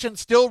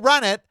corporations still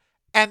run it,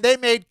 and they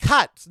made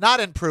cuts, not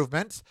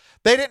improvements.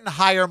 They didn't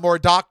hire more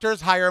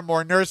doctors, hire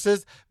more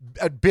nurses,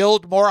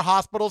 build more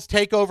hospitals,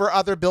 take over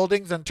other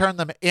buildings and turn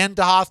them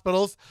into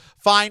hospitals,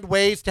 find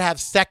ways to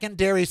have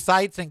secondary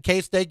sites in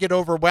case they get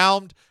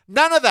overwhelmed.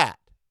 None of that.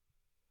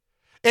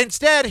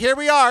 Instead, here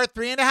we are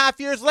 3.5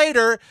 years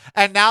later,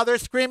 and now they're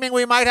screaming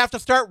we might have to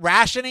start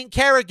rationing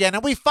care again.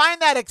 And we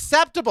find that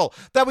acceptable,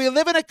 that we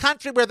live in a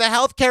country where the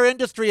healthcare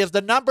industry is the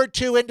number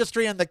 2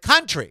 industry in the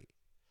country,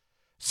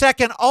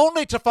 second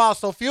only to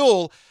fossil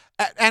fuel.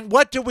 And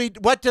what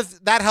does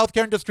that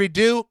healthcare industry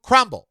do?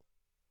 Crumble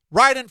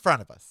right in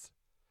front of us.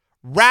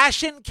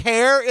 Ration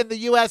care in the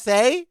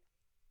USA?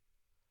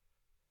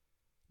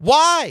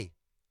 Why?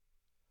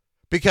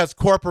 Because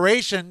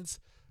corporations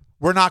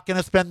were not going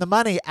to spend the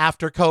money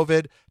after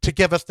COVID to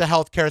give us the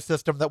healthcare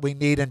system that we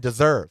need and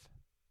deserve.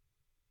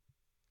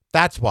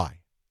 That's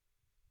why.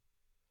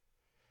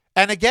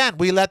 And again,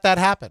 we let that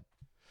happen.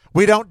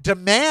 We don't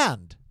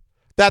demand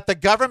that the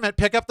government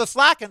pick up the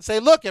slack and say,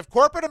 look, if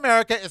corporate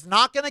America is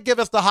not going to give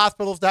us the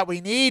hospitals that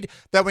we need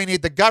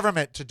the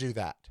government to do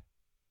that.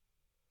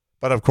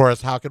 But of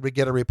course, how could we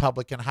get a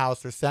Republican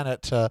House or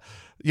Senate to,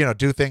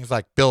 do things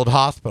like build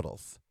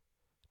hospitals,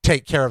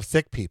 take care of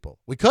sick people?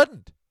 We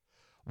couldn't.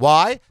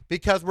 Why?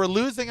 Because we're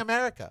losing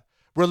America.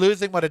 We're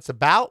losing what it's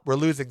about. We're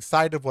losing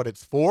sight of what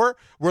it's for.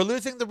 We're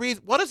losing the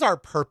reason. What is our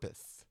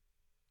purpose?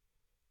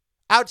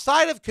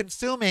 Outside of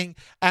consuming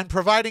and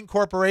providing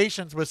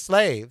corporations with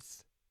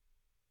slaves,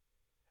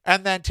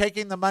 and then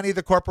taking the money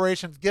the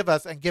corporations give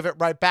us and give it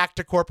right back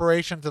to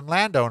corporations and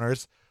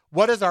landowners,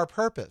 what is our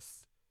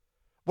purpose?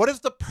 What is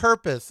the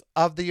purpose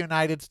of the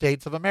United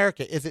States of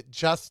America? Is it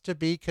just to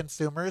be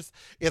consumers?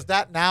 Is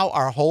that now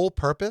our whole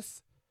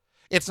purpose?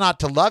 It's not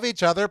to love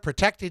each other,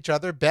 protect each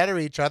other, better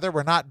each other.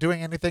 We're not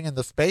doing anything in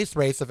the space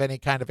race of any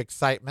kind of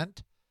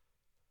excitement.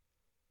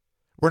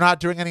 We're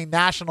not doing any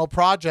national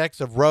projects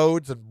of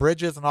roads and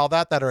bridges and all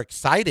that are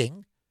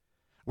exciting.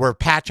 We're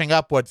patching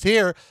up what's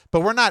here,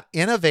 but we're not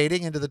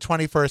innovating into the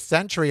 21st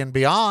century and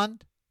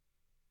beyond.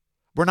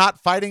 We're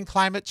not fighting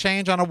climate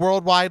change on a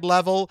worldwide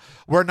level.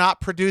 We're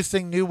not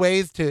producing new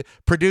ways to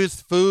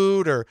produce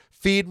food or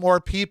feed more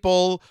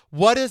people.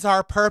 What is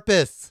our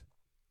purpose?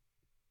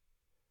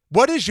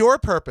 What is your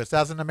purpose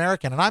as an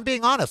American? And I'm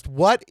being honest.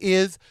 What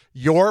is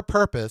your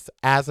purpose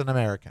as an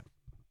American?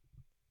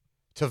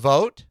 To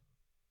vote?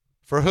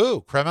 For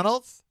who?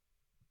 Criminals?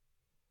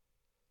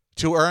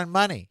 To earn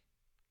money.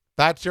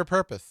 That's your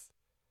purpose.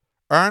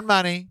 Earn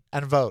money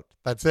and vote.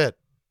 That's it.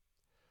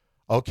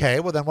 Okay,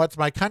 well then what's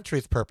my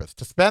country's purpose?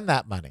 To spend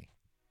that money.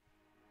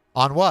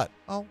 On what?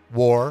 Oh,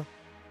 war.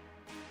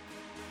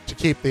 To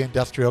keep the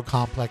industrial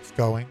complex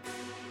going.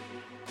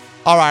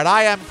 All right,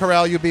 I am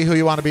Karel. You be who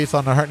you want to be, so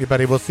I'm not hurting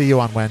anybody. We'll see you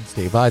on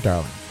Wednesday. Bye,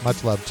 darling.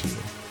 Much love to you.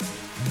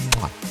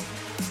 Mwah.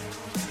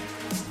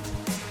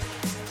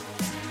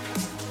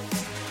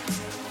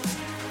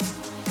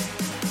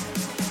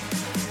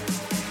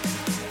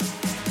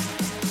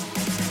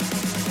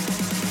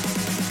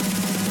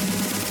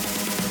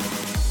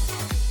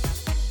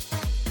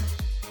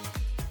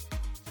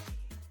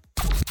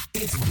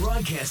 It's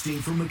broadcasting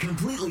from a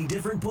completely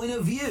different point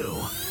of view.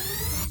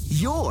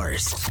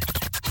 Yours.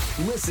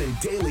 Listen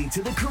daily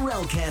to the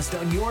Karel Cast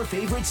on your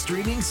favorite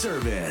streaming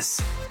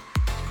service.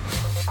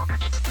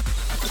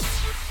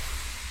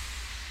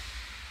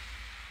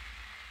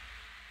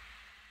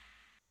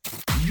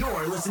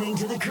 You're listening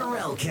to the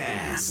Karel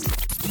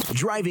Cast.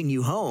 Driving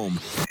you home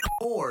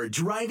or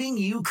driving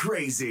you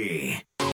crazy.